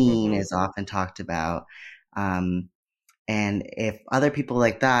like queen is often talked about, and if other people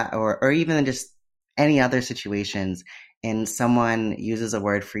like that, or even in just any other situations, and someone uses a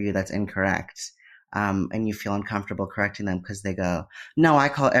word for you that's incorrect, and you feel uncomfortable correcting them because they go, no, I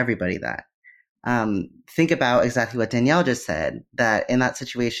call everybody that. Think about exactly what Danielle just said, that in that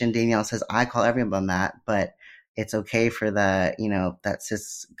situation, Danielle says, I call everyone that, but it's okay for the, you know, that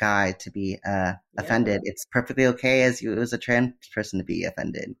cis guy to be offended. It's perfectly okay as a trans person to be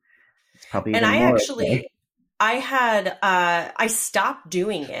offended. It's probably even more okay. I stopped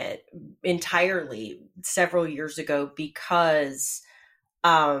doing it entirely several years ago because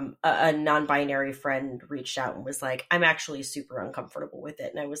a non-binary friend reached out and was like, I'm actually super uncomfortable with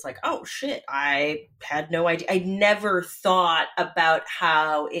it. And I was like, oh shit, I had no idea. I never thought about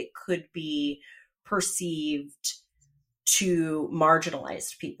how it could be perceived to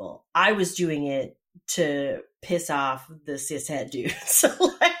marginalized people. I was doing it to piss off the cishet dudes.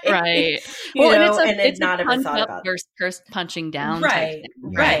 Like, right. You Well, know, and it's not not ever thought about versus punching down right, type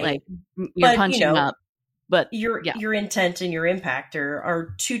thing, right. Like you're but, punching up, but your intent and your impact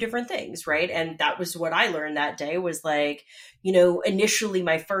are two different things, right? And that was what I learned that day was like, initially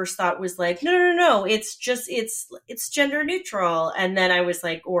my first thought was like, no, it's just it's gender neutral. And then I was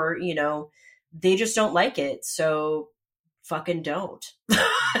like, or they just don't like it, so fucking don't.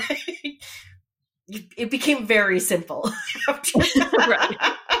 It became very simple.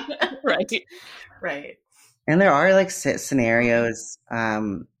 Right. And there are like scenarios,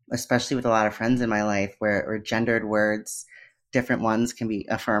 especially with a lot of friends in my life where gendered words, different ones can be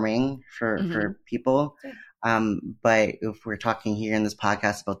affirming for people. But if we're talking here in this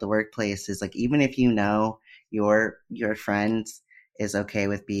podcast about the workplace, is like, even if your friend is okay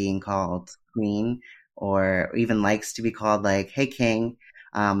with being called queen or even likes to be called like, hey, king,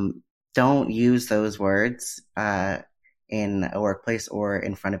 don't use those words in a workplace or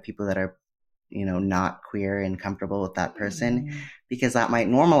in front of people that are not queer and comfortable with that person, because that might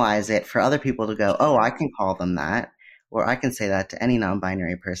normalize it for other people to go, oh, I can call them that, or I can say that to any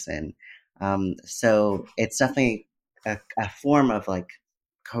non-binary person. So it's definitely a form of like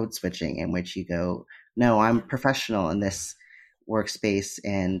code switching in which you go, no, I'm professional in this workspace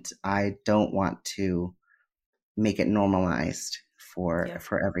and I don't want to make it normalized for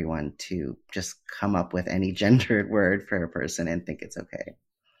everyone to just come up with any gendered word for a person and think it's okay.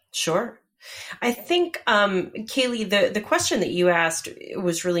 Sure. I think, Kaylee, the question that you asked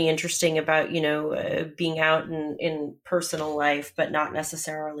was really interesting about, being out in personal life, but not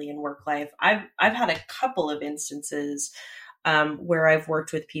necessarily in work life. I've had a couple of instances where I've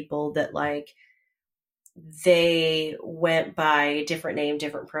worked with people that like they went by different name,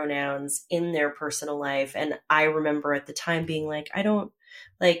 different pronouns in their personal life. And I remember at the time being like, I don't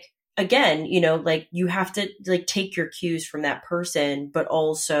like, again, like you have to like take your cues from that person, but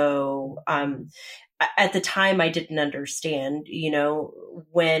also, at the time I didn't understand,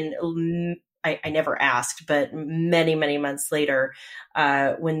 when I never asked, but many, many months later,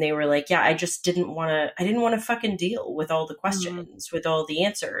 when they were like, yeah, I didn't want to fucking deal with all the questions, with all the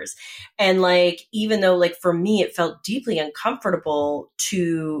answers. And like, even though like for me, it felt deeply uncomfortable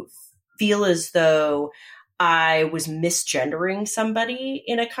to feel as though I was misgendering somebody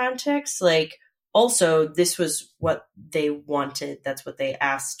in a context, like also this was what they wanted. That's what they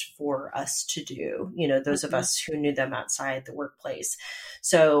asked for us to do. Those of us who knew them outside the workplace.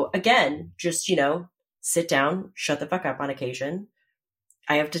 So again, just, sit down, shut the fuck up on occasion.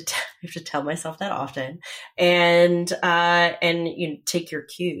 I have to tell myself that often, and take your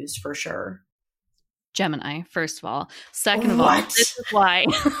cues for sure. Gemini, first of all. Second of all, this is why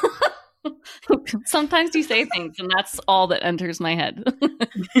sometimes you say things and that's all that enters my head.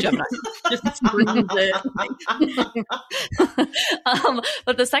 Gemini just screams it.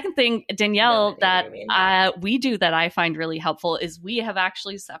 But the second thing, Danielle, that we do that I find really helpful is we have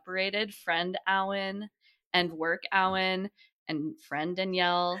actually separated friend Owen and work Owen and friend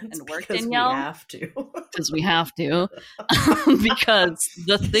Danielle and work Danielle. Because we have to. Because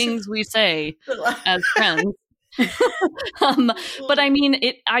the things we say as friends. But I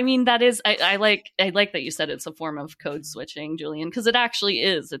mean that is I like that you said it's a form of code switching, Julian, because it actually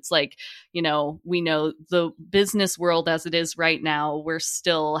is. It's like, we know the business world as it is right now, we're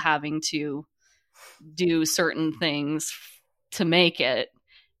still having to do certain things to make it,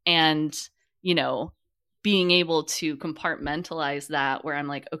 and being able to compartmentalize that, where I'm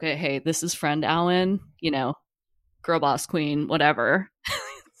like, okay, hey, this is friend Alan, girl boss queen, whatever.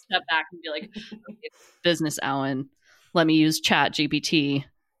 Step back and be like, okay, business Alan, let me use Chat GPT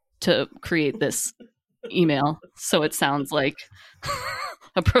to create this email so it sounds like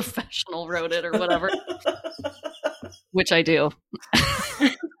a professional wrote it or whatever, which I do.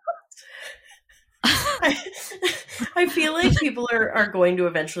 I feel like people are going to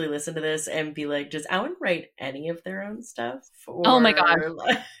eventually listen to this and be like, does Alan write any of their own stuff? Oh my God.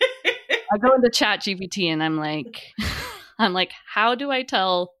 I go into Chat GPT and I'm like, how do I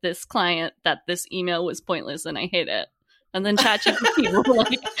tell this client that this email was pointless and I hate it? And then ChatGPT will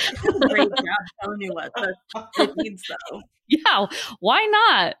like, great job telling you what it needs though. Yeah, why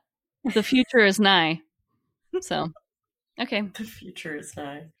not? The future is nigh. So, okay. The future is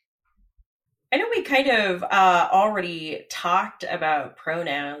nigh. I know we kind of already talked about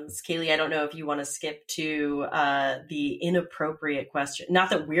pronouns. Kaylee, I don't know if you want to skip to the inappropriate question.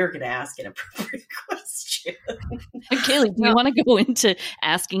 Not that we're going to ask inappropriate question. Kaylee, do you want to go into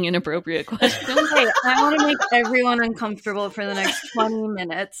asking inappropriate questions? Okay, I want to make everyone uncomfortable for the next 20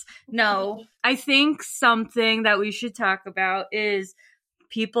 minutes. No, I think something that we should talk about is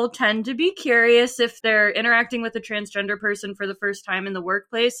people tend to be curious if they're interacting with a transgender person for the first time in the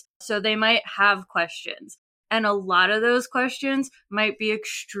workplace. So they might have questions. And a lot of those questions might be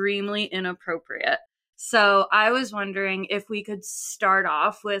extremely inappropriate. So I was wondering if we could start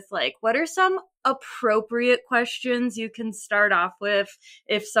off with, like, what are some appropriate questions you can start off with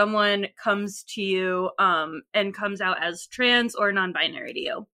if someone comes to you and comes out as trans or non-binary to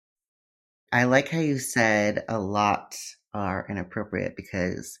you? I like how you said a lot are inappropriate,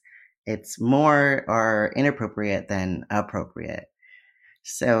 because it's more are inappropriate than appropriate.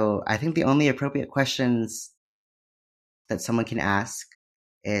 So I think the only appropriate questions that someone can ask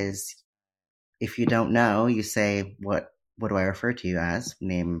is, if you don't know, you say, what do I refer to you as?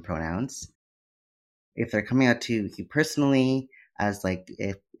 Name and pronouns. If they're coming out to you personally, as like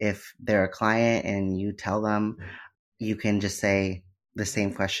if they're a client and you tell them, you can just say the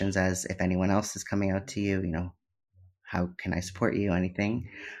same questions as if anyone else is coming out to you, you know, how can I support you? Anything.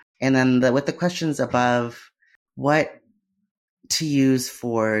 And then with the questions above, what to use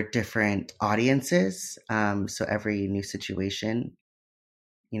for different audiences. So every new situation,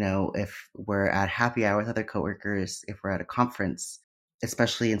 you know, if we're at happy hour with other coworkers, if we're at a conference,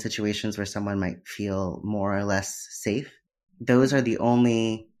 especially in situations where someone might feel more or less safe, those are the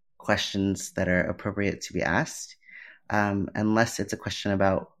only questions that are appropriate to be asked, unless it's a question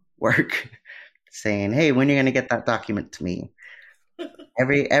about work. Saying, hey, when are you going to get that document to me?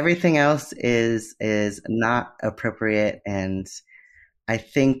 Everything else is not appropriate. And I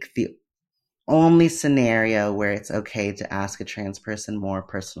think the only scenario where it's okay to ask a trans person more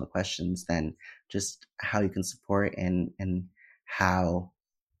personal questions than just how you can support and how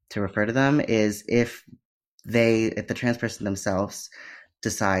to refer to them is if the trans person themselves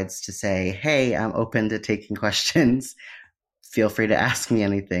decides to say, hey, I'm open to taking questions. Feel free to ask me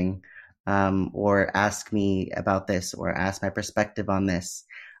anything. Or ask me about this, or ask my perspective on this,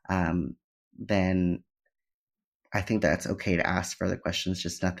 then I think that's okay to ask further questions,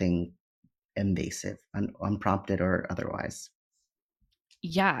 just nothing invasive, unprompted or otherwise.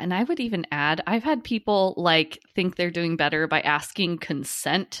 Yeah, and I would even add, I've had people like think they're doing better by asking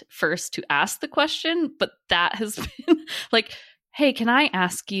consent first to ask the question, but that has been like, hey, can I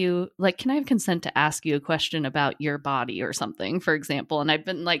ask you, like, can I have consent to ask you a question about your body or something, for example? And I've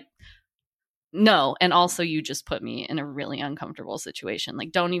been like, no. And also, you just put me in a really uncomfortable situation.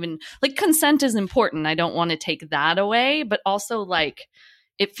 Like, don't even, like, consent is important. I don't want to take that away, but also, like,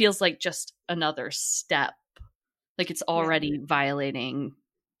 it feels like just another step. Like, it's already violating.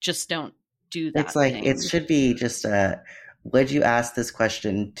 Just don't do that. It's like, thing. it should be just, would you ask this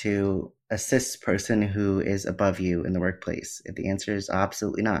question to a cis person who is above you in the workplace? If the answer is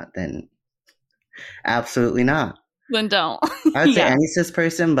absolutely not, then absolutely not. Then don't. I would say any cis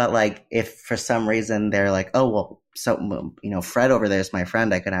person, but like if for some reason they're like, oh, well, so, you know, Fred over there is my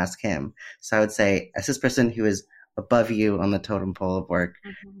friend, I could ask him. So I would say a cis person who is above you on the totem pole of work,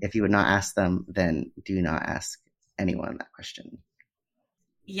 if you would not ask them, then do not ask anyone that question.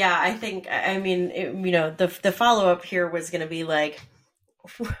 Yeah, I think, I mean, you know, the follow-up here was going to be like,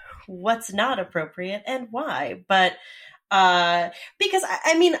 what's not appropriate and why? But because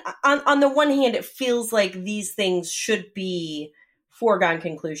I mean, on the one hand, it feels like these things should be foregone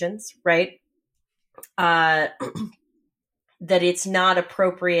conclusions, right? That it's not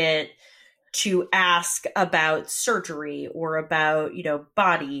appropriate to ask about surgery or about, you know,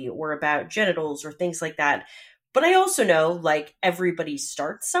 body or about genitals or things like that. But I also know, like, everybody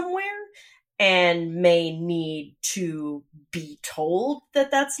starts somewhere and may need to be told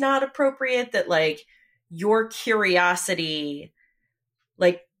that that's not appropriate, that, like, your curiosity,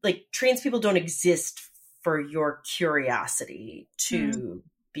 like trans people don't exist for your curiosity to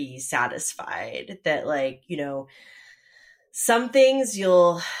be satisfied. That, like, you know, some things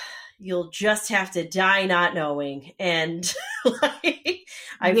you'll just have to die not knowing. And like,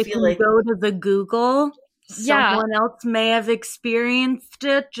 I feel like go to the Google. Someone else may have experienced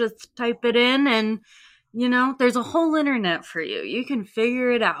it. Just type it in and, you know, there's a whole internet for you. You can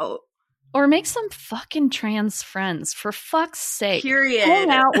figure it out. Or make some fucking trans friends, for fuck's sake. Period. Hang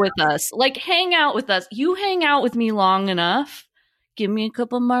out with us. Like, hang out with us. You hang out with me long enough. Give me a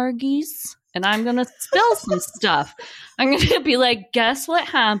couple margies, and I'm going to spill some stuff. I'm going to be like, guess what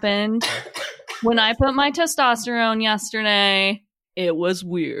happened when I put my testosterone yesterday? It was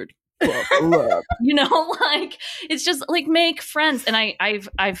weird. buckle up. You know, like it's just like make friends. And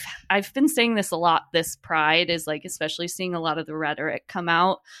I've been saying this a lot. This pride is like, especially seeing a lot of the rhetoric come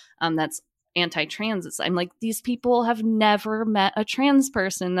out. That's anti-trans. I'm like, these people have never met a trans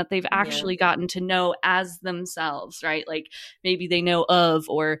person that they've actually gotten to know as themselves, right? Like maybe they know of,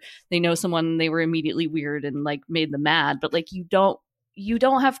 or they know someone and they were immediately weird and like made them mad, but like you don't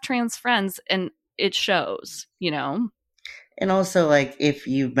have trans friends, and it shows, you know? And also, like, if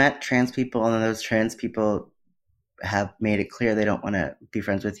you've met trans people and those trans people have made it clear they don't want to be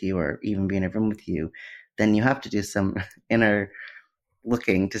friends with you or even be in a room with you, then you have to do some inner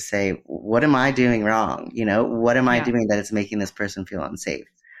looking to say, what am I doing wrong? You know, what am I doing that is making this person feel unsafe?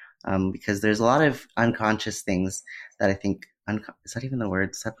 Because there's a lot of unconscious things that I think, is that even the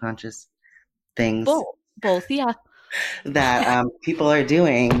word, subconscious things? Both, yeah. That people are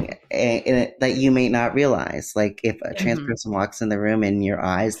doing that you may not realize. Like if a trans person walks in the room and your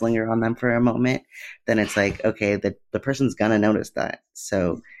eyes linger on them for a moment, then it's like, okay, the person's gonna notice that.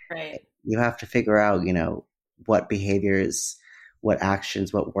 So you have to figure out, you know, what behaviors, what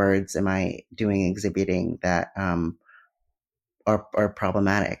actions, what words am I doing, exhibiting that are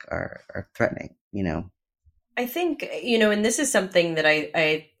problematic, are threatening, you know? I think, you know, and this is something that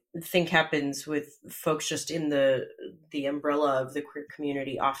I think happens with folks just in the umbrella of the queer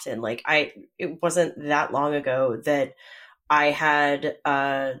community often. Like it wasn't that long ago that I had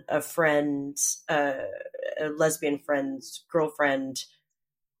a friend, a lesbian friend's girlfriend,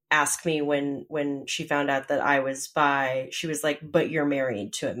 ask me when she found out that I was bi. She was like, "But you're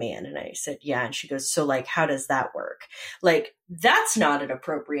married to a man." And I said, "Yeah." And she goes, "So like, how does that work?" Like, that's not an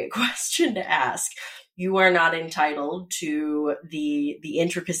appropriate question to ask. You are not entitled to the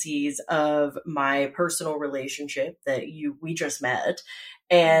intricacies of my personal relationship that we just met,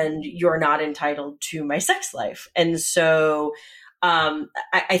 and you're not entitled to my sex life. And so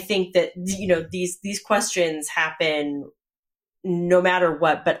I think that, you know, these questions happen no matter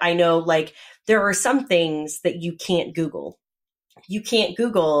what. But I know, like, there are some things that you can't Google. You can't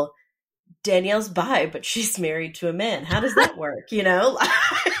Google Danielle's bi, but she's married to a man. How does that work? You know,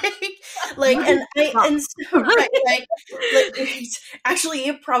 actually,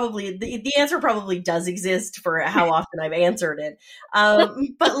 it probably the answer probably does exist for how often I've answered it.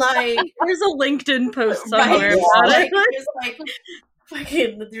 But like, there's a LinkedIn post somewhere about it.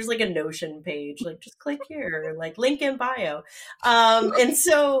 There's like a Notion page, like just click here, like link in bio. And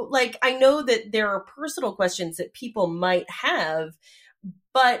so like, I know that there are personal questions that people might have,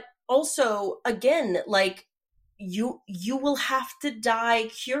 but also, again, like you will have to die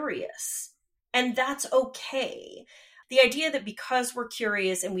curious, and that's okay. The idea that because we're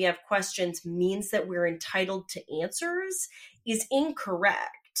curious and we have questions means that we're entitled to answers is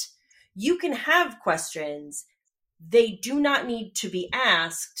incorrect. You can have questions. They do not need to be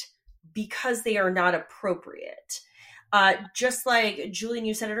asked because they are not appropriate. Just like, Julian,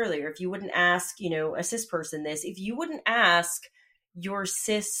 you said it earlier, if you wouldn't ask, you know, a cis person this, if you wouldn't ask your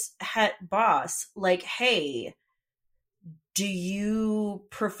cis het boss, like, "Hey, do you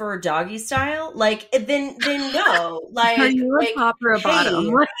prefer doggy style?" Like, then no. Like, are you a top or a bottom?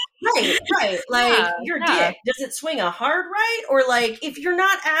 Right. Like, your dick, does it swing a hard right? Or like, if you're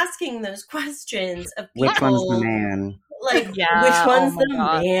not asking those questions of people, which one's the man? Like, which one's the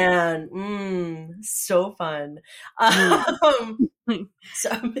man? So fun. So,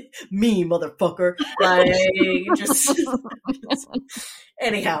 me, motherfucker. Like, just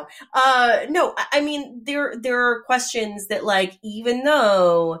anyhow. No, I mean, there are questions that, like, even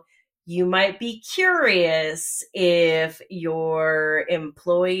though you might be curious if your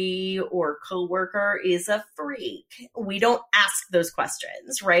employee or coworker is a freak, we don't ask those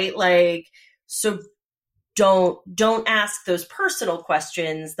questions, right? Like, so don't ask those personal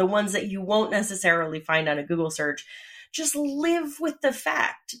questions, the ones that you won't necessarily find on a Google search. Just live with the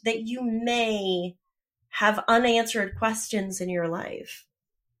fact that you may have unanswered questions in your life.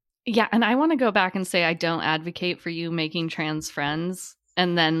 Yeah, and I want to go back and say I don't advocate for you making trans friends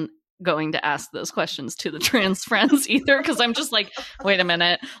and then going to ask those questions to the trans friends either, because I'm just like, wait a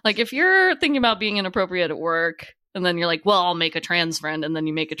minute. Like, if you're thinking about being inappropriate at work and then you're like, well, I'll make a trans friend, and then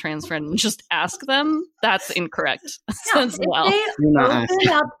you make a trans friend and just ask them, that's incorrect as well. If they open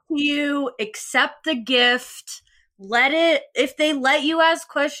up to you, accept the gift, if they let you ask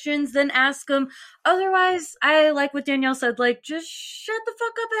questions, then ask them. Otherwise, I like what Danielle said, like, just shut the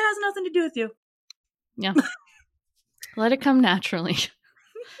fuck up. It has nothing to do with you. Yeah. Let it come naturally.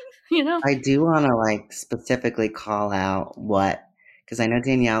 You know? I do want to, like, specifically call out because I know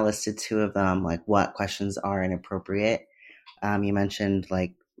Danielle listed two of them, like what questions are inappropriate. You mentioned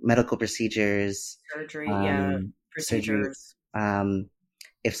like medical procedures, surgery, procedures.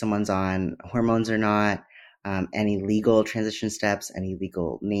 if someone's on hormones or not, any legal transition steps, any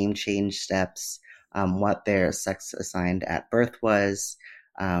legal name change steps, what their sex assigned at birth was,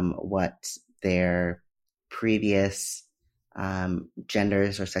 what their previous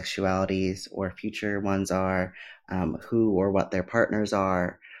genders or sexualities or future ones are, who or what their partners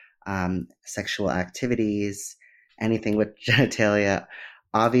are, sexual activities, anything with genitalia.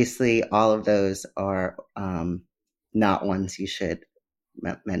 Obviously, all of those are not ones you should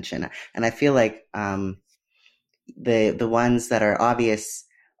mention. And I feel like the ones that are obvious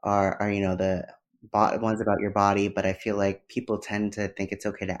are the ones about your body, but I feel like people tend to think it's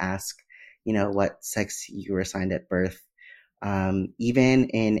okay to ask, what sex you were assigned at birth, even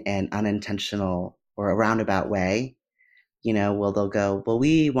in an unintentional or a roundabout way. They'll go, well,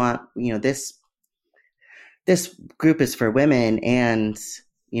 we want, this group is for women and,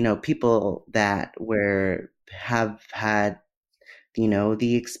 people that have had,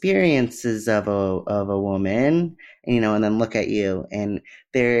 the experiences of a woman, and then look at you, and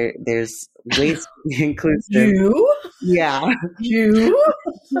there's ways to be inclusive. You? Yeah. You?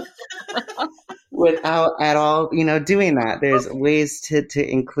 Without at all, doing that. There's ways to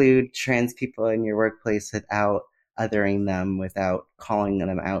include trans people in your workplace without othering them, without calling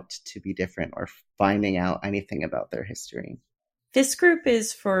them out to be different or finding out anything about their history. This group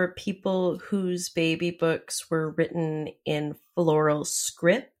is for people whose baby books were written in floral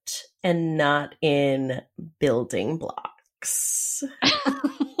script and not in building blocks.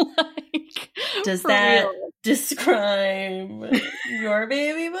 Does that describe your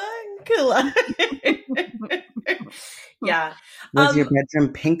baby book? Yeah. Was your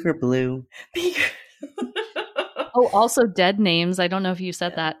bedroom pink or blue? Pink. Oh, also dead names. I don't know if you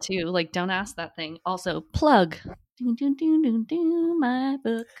said that too. Like, don't ask that thing. Also, plug. My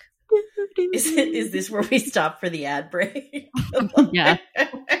book. Is this where we stop for the ad break? Yeah.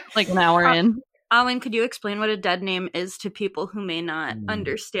 Like an hour in. Owen, could you explain what a dead name is to people who may not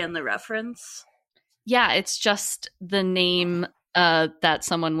understand the reference? Yeah, it's just the name that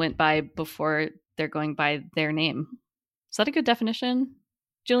someone went by before they're going by their name. Is that a good definition?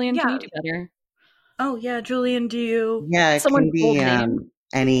 Julian, can you do better? Oh, yeah, Julian, do you? Yeah, it can be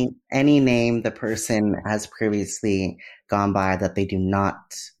any name the person has previously gone by that they do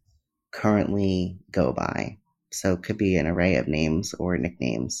not currently go by. So it could be an array of names or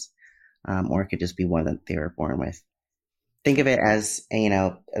nicknames, or it could just be one that they were born with. Think of it as,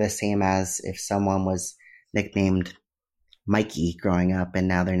 the same as if someone was nicknamed Mikey growing up and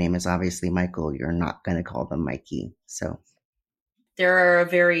now their name is obviously Michael, you're not going to call them Mikey. So there are a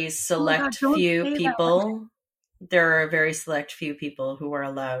very select few people. There are a very select few people who are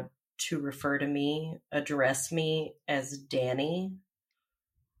allowed to refer to me, address me as Danny.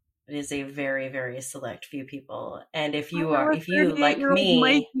 It is a very, very select few people. And if you like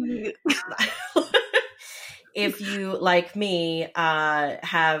me, if you, like me,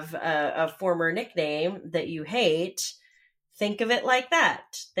 have a former nickname that you hate, think of it like that.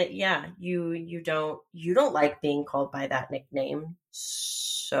 That, yeah, you don't like being called by that nickname.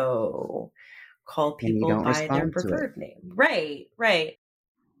 So call people by their preferred name. Right.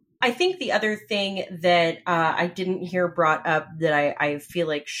 I think the other thing that I didn't hear brought up that I feel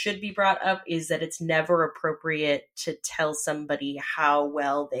like should be brought up is that it's never appropriate to tell somebody how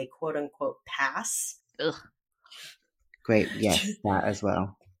well they quote unquote pass. Ugh. Great. Yes, that as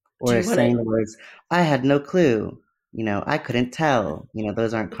well. Or saying the words, I had no clue. I couldn't tell.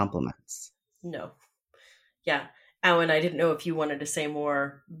 Those aren't compliments. No. Yeah. Alan, I didn't know if you wanted to say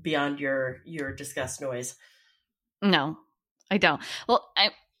more beyond your disgust noise. No, I don't. Well,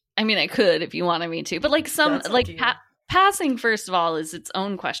 I mean, I could if you wanted me to, but passing, first of all, is its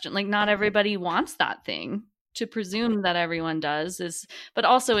own question. Like, not everybody wants that thing. To presume that everyone does but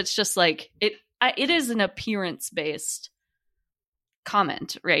also it's just like it is an appearance-based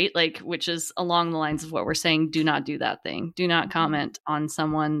comment, right? Like, which is along the lines of what we're saying. Do not do that thing. Do not comment on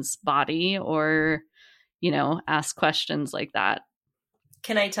someone's body or, ask questions like that.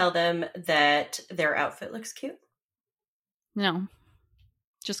 Can I tell them that their outfit looks cute? No.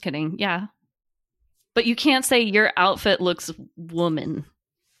 Just kidding. Yeah. But you can't say your outfit looks woman.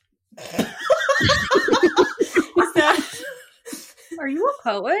 Are you a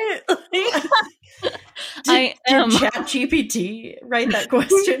poet? Did ChatGPT write that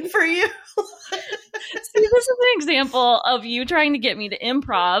question for you? See, this is an example of you trying to get me to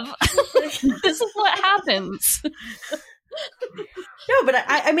improv. This is what happens. No, but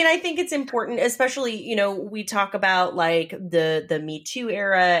I mean, I think it's important, especially, we talk about like the Me Too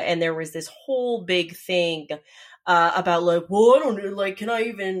era, and there was this whole big thing about like, well, I don't know, like, can I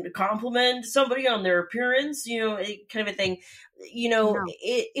even compliment somebody on their appearance? Kind of a thing. No.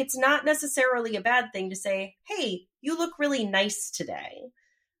 It's not necessarily a bad thing to say, hey, you look really nice today.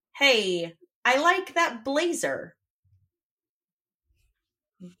 Hey, I like that blazer.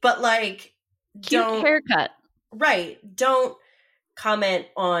 But like, Cute haircut. Right. Don't comment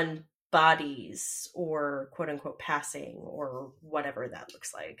on bodies or quote unquote passing or whatever that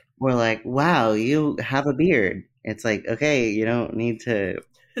looks like. We're like, wow, you have a beard. It's like, okay, you don't need to.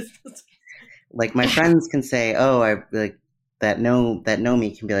 Like my friends can say, oh, I like that know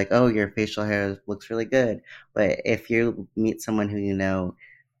me can be like, oh, your facial hair looks really good. But if you meet someone who you know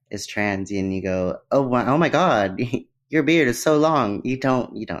is trans and you go, oh my God, your beard is so long. You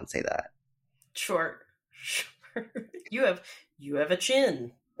don't say that. Sure. You have a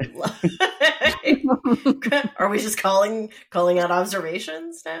chin. Are we just calling out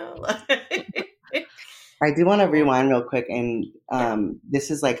observations now? I do want to rewind real quick, and this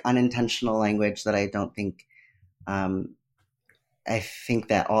is like unintentional language that I don't think, I think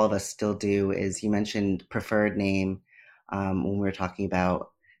that all of us still do. Is you mentioned preferred name when we were talking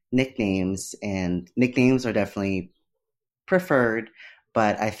about nicknames, and nicknames are definitely preferred.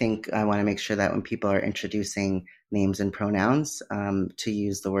 But I think I want to make sure that when people are introducing names and pronouns, to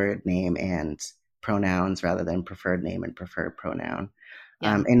use the word name and pronouns rather than preferred name and preferred pronoun.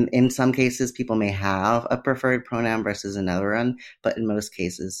 Yeah. In some cases, people may have a preferred pronoun versus another one, but in most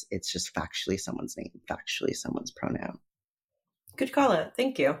cases, it's just factually someone's name, factually someone's pronoun. Good call out.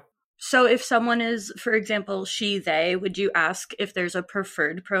 Thank you. So if someone is, for example, she, they, would you ask if there's a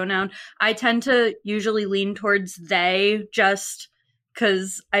preferred pronoun? I tend to usually lean towards they just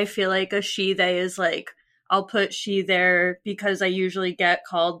because I feel like a she, they is like, I'll put she there because I usually get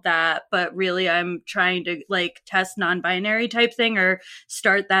called that, but really I'm trying to like test non-binary type thing or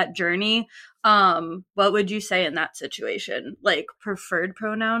start that journey. What would you say in that situation? Like preferred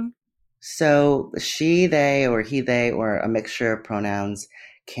pronoun? So she, they, or he, they, or a mixture of pronouns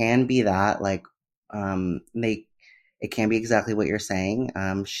can be that, like, it can be exactly what you're saying.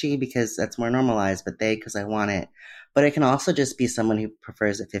 She, because that's more normalized, but they, because I want it. But it can also just be someone who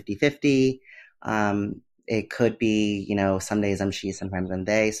prefers it 50-50. It could be, some days I'm she, sometimes I'm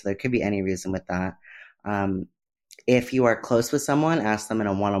they. So there could be any reason with that. If you are close with someone, ask them in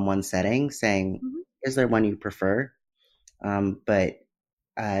a one-on-one setting saying, is there one you prefer? But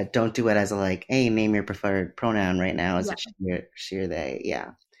don't do it as a like, hey, name your preferred pronoun right now. Is it she or they?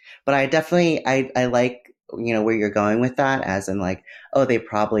 Yeah. But I definitely, I like, where you're going with that as in like, oh, they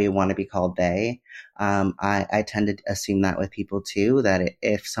probably want to be called they. I tend to assume that with people too, that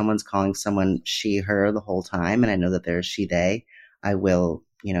if someone's calling someone she, her the whole time, and I know that they're she, they, I will,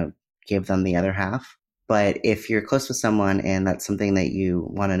 give them the other half. But if you're close with someone and that's something that you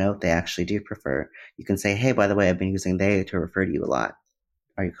want to know if they actually do prefer, you can say, hey, by the way, I've been using they to refer to you a lot.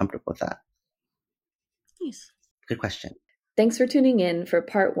 Are you comfortable with that? Yes. Good question. Thanks for tuning in for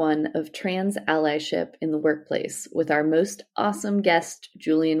part 1 of Trans Allyship in the Workplace with our most awesome guest,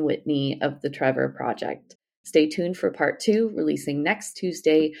 Julian Whitney of the Trevor Project. Stay tuned for part 2, releasing next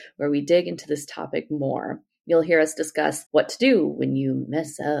Tuesday, where we dig into this topic more. You'll hear us discuss what to do when you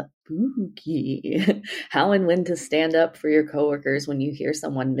mess up, spooky, how and when to stand up for your coworkers when you hear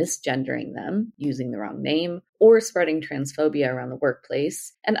someone misgendering them, using the wrong name, or spreading transphobia around the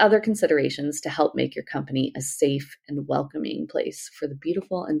workplace, and other considerations to help make your company a safe and welcoming place for the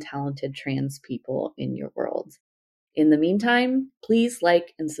beautiful and talented trans people in your world. In the meantime, please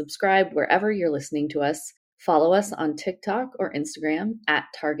like and subscribe wherever you're listening to us. Follow us on TikTok or Instagram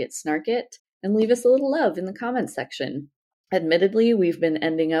 @TargetSnarkit, and leave us a little love in the comments section. Admittedly, we've been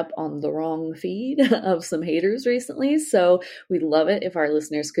ending up on the wrong feed of some haters recently, so we'd love it if our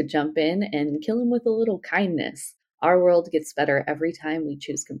listeners could jump in and kill them with a little kindness. Our world gets better every time we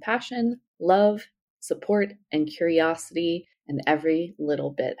choose compassion, love, support, and curiosity, and every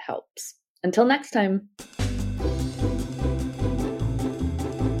little bit helps. Until next time.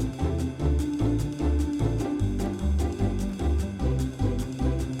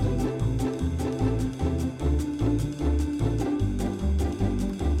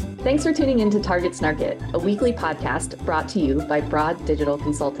 Thanks for tuning in to Target Snarkit, a weekly podcast brought to you by Broad Digital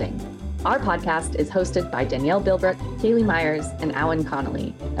Consulting. Our podcast is hosted by Danielle Bilbrook, Kaylee Myers, and Owen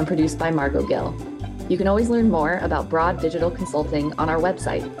Connolly, and produced by Margot Gill. You can always learn more about Broad Digital Consulting on our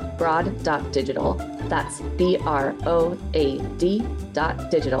website, broad.digital. That's BROAD.digital.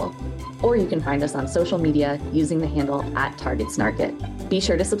 Or you can find us on social media using the handle @TargetSnarkit. Be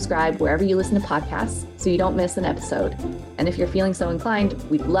sure to subscribe wherever you listen to podcasts so you don't miss an episode. And if you're feeling so inclined,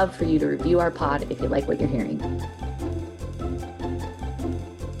 we'd love for you to review our pod if you like what you're hearing.